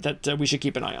shots that we should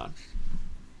keep an eye on?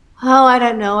 Oh, I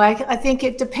don't know. I think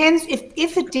it depends.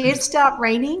 If it did start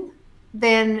raining,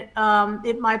 then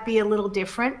it might be a little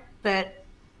different. But,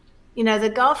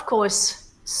 the golf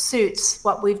course suits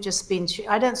what we've just been to.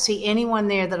 I don't see anyone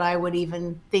there that I would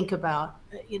even think about.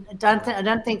 I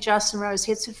don't think Justin Rose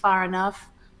hits it far enough,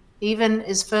 even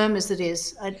as firm as it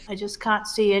is. I just can't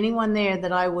see anyone there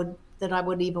that I would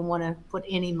even want to put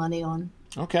any money on.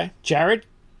 Okay. Jared?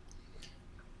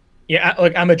 Yeah,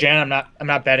 look, I'm a Jan. I'm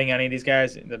not betting any of these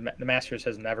guys. The Masters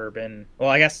has never been. Well,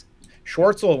 I guess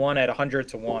Schwartzel won at 100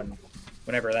 to 1,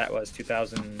 whenever that was,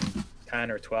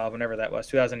 2010 or 12, whenever that was,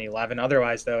 2011.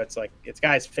 Otherwise, though, it's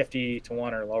guys 50 to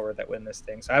 1 or lower that win this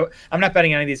thing. So I'm not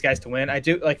betting any of these guys to win. I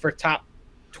do for top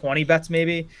 20 bets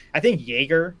maybe. I think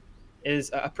Jaeger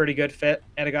is a pretty good fit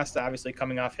at Augusta, obviously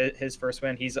coming off his first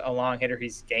win. He's a long hitter.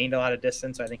 He's gained a lot of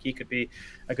distance. So I think he could be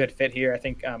a good fit here. I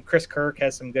think Chris Kirk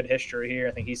has some good history here.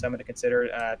 I think he's someone to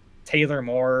consider. Taylor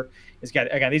Moore is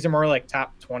got, again, these are more like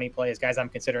top 20 plays, guys I'm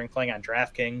considering playing on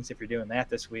DraftKings if you're doing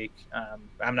that this week.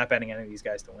 I'm not betting any of these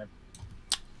guys to win.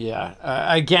 Yeah.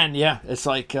 Again, it's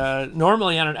like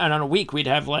normally on a week we'd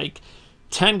have like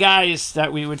 10 guys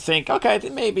that we would think, okay, I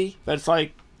think maybe, but it's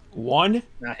like 1,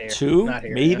 2,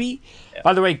 maybe. Yeah.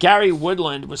 By the way, Gary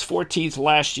Woodland was 14th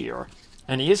last year,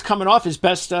 and he is coming off his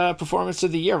best performance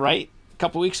of the year, right? A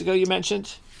couple weeks ago, you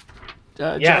mentioned.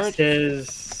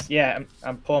 Yes, Jared?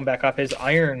 I'm pulling back up. His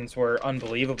irons were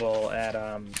unbelievable at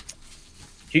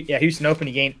Houston Open.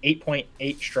 He gained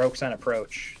 8.8 strokes on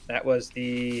approach. That was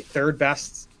the 3rd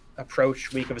best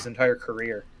approach week of his entire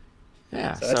career.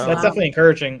 Yeah, so that's definitely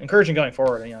encouraging going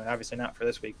forward. Obviously not for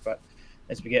this week, but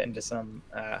as we get into some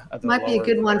of the might be a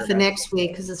good one for next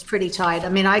week because it's pretty tight. I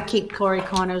mean, I keep Corey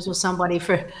Connors or somebody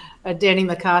for Danny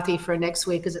McCarthy for next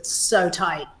week because it's so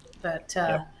tight. But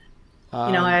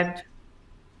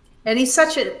and he's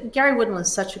Gary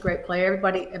Woodland's such a great player.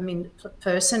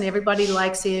 Everybody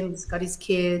likes him. He's got his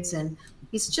kids, and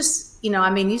he's just,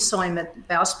 you saw him at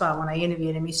Valspar when I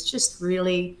interviewed him. He's just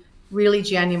really, really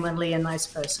genuinely a nice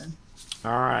person.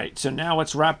 All right, so now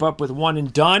let's wrap up with one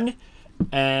and done.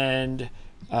 And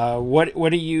what's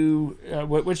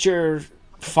your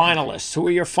finalists? Who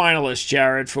are your finalists,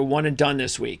 Jared, for one and done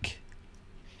this week?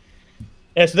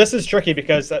 Yeah, so this is tricky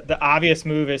because the obvious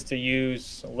move is to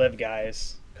use live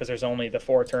guys because there's only the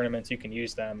 4 tournaments you can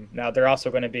use them. Now they're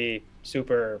also going to be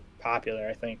super popular.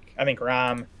 I think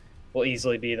Rahm will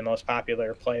easily be the most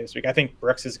popular play this week. I think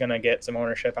Brooks is going to get some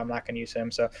ownership. I'm not going to use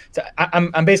him. So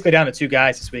I'm basically down to 2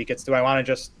 guys this week. It's do I want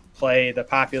to just play the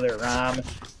popular Rahm,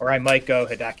 or I might go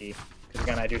Hideki. Because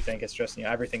again, I do think it's just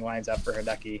everything lines up for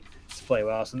Hideki to play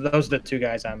well. So those are the 2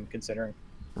 guys I'm considering.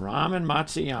 Rahm and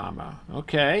Matsuyama.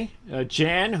 Okay,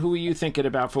 Jan, who are you thinking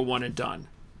about for one and done?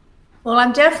 Well,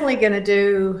 I'm definitely going to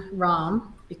do Rahm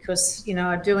because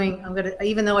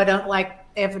even though I don't like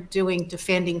ever doing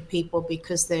defending people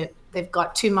because they've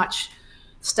got too much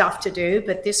stuff to do,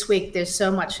 but this week there's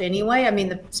so much anyway. I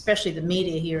mean, especially the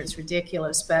media here, it's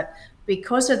ridiculous. But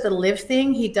because of the live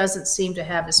thing, he doesn't seem to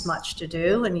have as much to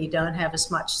do, and you don't have as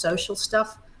much social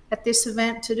stuff at this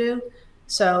event to do.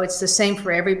 So it's the same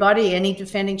for everybody. Any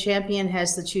defending champion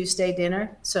has the Tuesday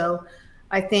dinner. So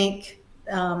I think,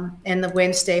 and the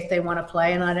Wednesday if they want to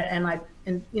play,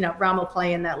 and you know, Rahm will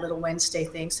play in that little Wednesday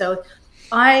thing. So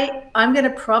I'm going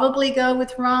to probably go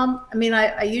with Rahm. I mean,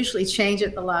 I usually change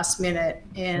at the last minute,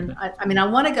 and I mean, I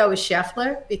want to go with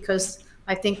Scheffler because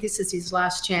I think this is his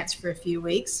last chance for a few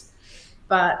weeks,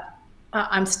 but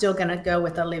I'm still going to go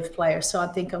with a live player. So I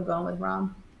think I'm going with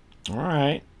Rahm. All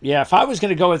right. Yeah, if I was going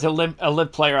to go with a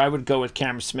live player, I would go with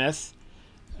Cameron Smith,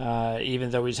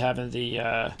 even though he's having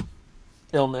the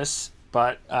illness.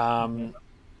 But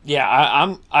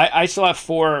yeah, I still have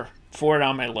four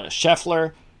on my list: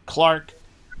 Scheffler, Clark,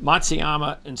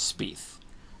 Matsuyama, and Spieth.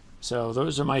 So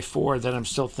those are my 4 that I'm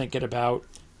still thinking about.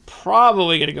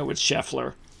 Probably going to go with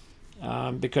Scheffler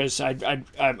because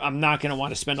I'm not going to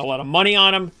want to spend a lot of money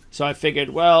on him. So I figured,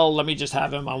 well, let me just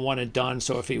have him on one and done.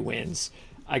 So if he wins,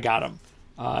 I got him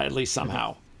at least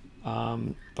somehow.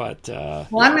 Well,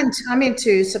 I'm in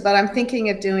 2, but I'm thinking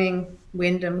of doing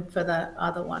Wyndham for the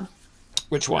other one.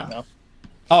 Which one? No.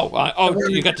 Oh,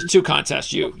 you got the 2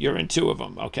 contests. You're in 2 of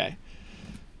them. Okay.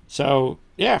 So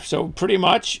yeah, so pretty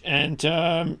much. And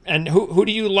who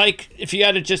do you like if you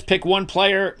had to just pick one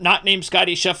player, not named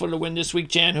Scottie Scheffler, to win this week,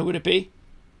 Jan? Who would it be?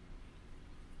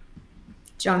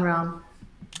 Jon Rahm.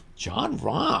 Jon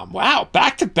Rahm. Wow,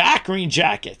 back-to-back green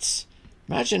jackets.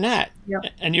 Imagine that. Yep.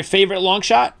 And your favorite long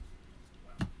shot?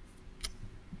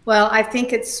 Well, I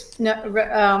think it's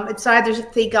either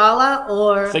Thigala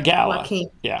or Joaquin.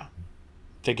 Yeah.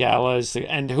 Thigala is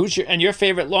and your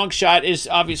favorite long shot is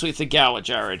obviously Thigala,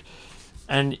 Jared.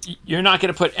 And you're not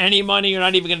going to put any money. You're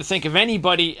not even going to think of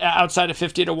anybody outside of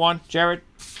 50 to 1, Jared.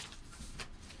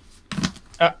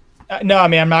 No, I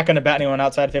mean, I'm not going to bet anyone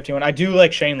outside of 51. I do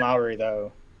like Shane Lowry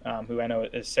though, who I know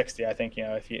is 60. I think, you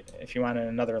know, if you wanted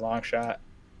another long shot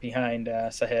behind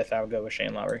Sahith, I would go with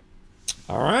Shane Lowry.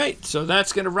 All right, so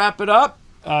that's going to wrap it up.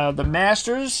 The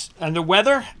Masters and the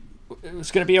weather,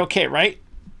 it's going to be okay, right?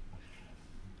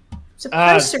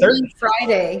 Supposed to be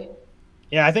Friday.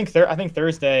 Yeah, I think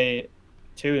Thursday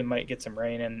too. It might get some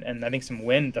rain and I think some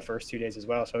wind the first 2 days as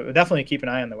well. So definitely keep an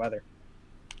eye on the weather.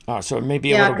 Oh, so it may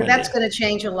be a little windy. Yeah, that's going to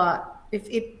change a lot. If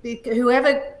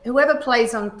whoever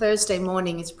plays on Thursday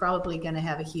morning is probably going to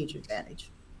have a huge advantage.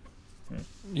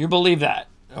 You believe that?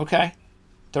 Okay,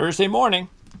 Thursday morning.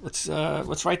 Let's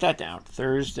write that down.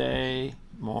 Thursday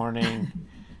morning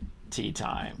tee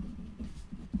time.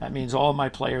 That means all of my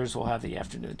players will have the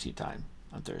afternoon tee time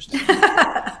on Thursday.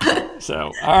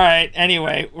 So, all right.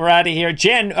 Anyway, we're out of here.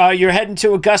 Jen, you're heading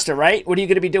to Augusta, right? What are you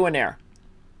going to be doing there?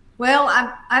 Well,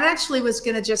 I actually was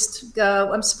going to just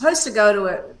go. I'm supposed to go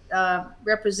to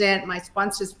represent my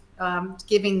sponsors,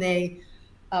 giving the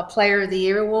Player of the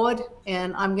Year award,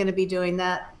 and I'm going to be doing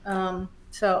that.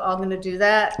 So I'm going to do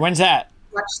that. When's that?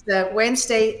 Watch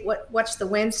the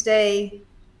Wednesday,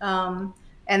 and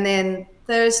then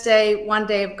Thursday, 1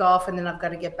 day of golf, and then I've got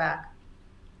to get back.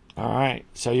 All right.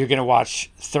 So you're going to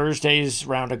watch Thursday's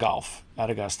round of golf at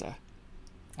Augusta.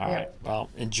 All right. Well,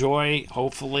 enjoy.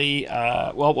 Hopefully,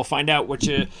 we'll find out what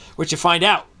you find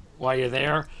out while you're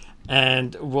there,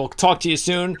 and we'll talk to you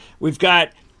soon. We've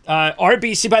got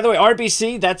RBC. By the way,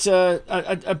 RBC, that's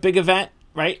a big event,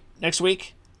 right? Next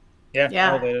week. Yeah.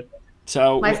 Yeah.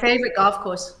 So my favorite golf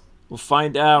course. We'll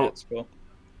find out. Yeah, that's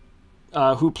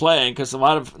cool. Who playing, because some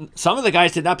of the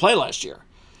guys did not play last year,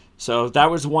 so that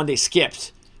was one they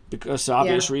skipped because of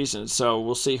obvious reasons. So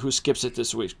we'll see who skips it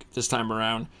this time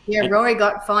around. Yeah, Rory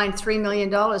got fined $3 million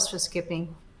for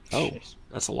skipping. Oh,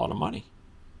 that's a lot of money,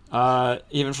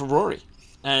 even for Rory.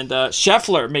 And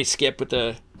Scheffler may skip with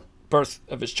the birth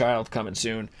of his child coming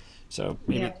soon, so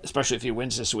maybe especially if he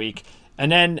wins this week.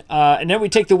 And then we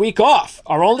take the week off.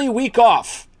 Our only week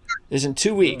off is in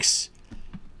 2 weeks.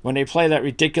 When they play that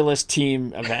ridiculous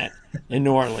team event in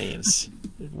New Orleans.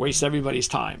 It wastes everybody's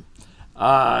time.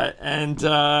 And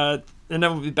then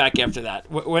we'll be back after that.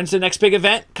 When's the next big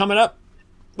event coming up?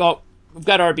 Well, we've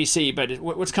got RBC, but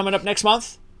what's coming up next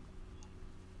month?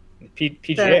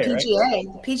 PGA, the PGA, right?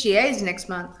 The PGA is next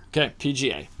month. Okay,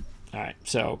 PGA. All right,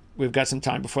 so we've got some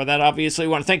time before that, obviously.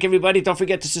 We want to thank everybody. Don't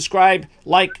forget to subscribe,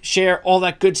 like, share, all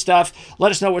that good stuff.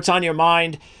 Let us know what's on your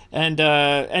mind. And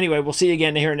anyway, we'll see you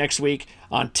again here next week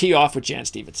on Tee Off with Jan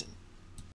Stevenson.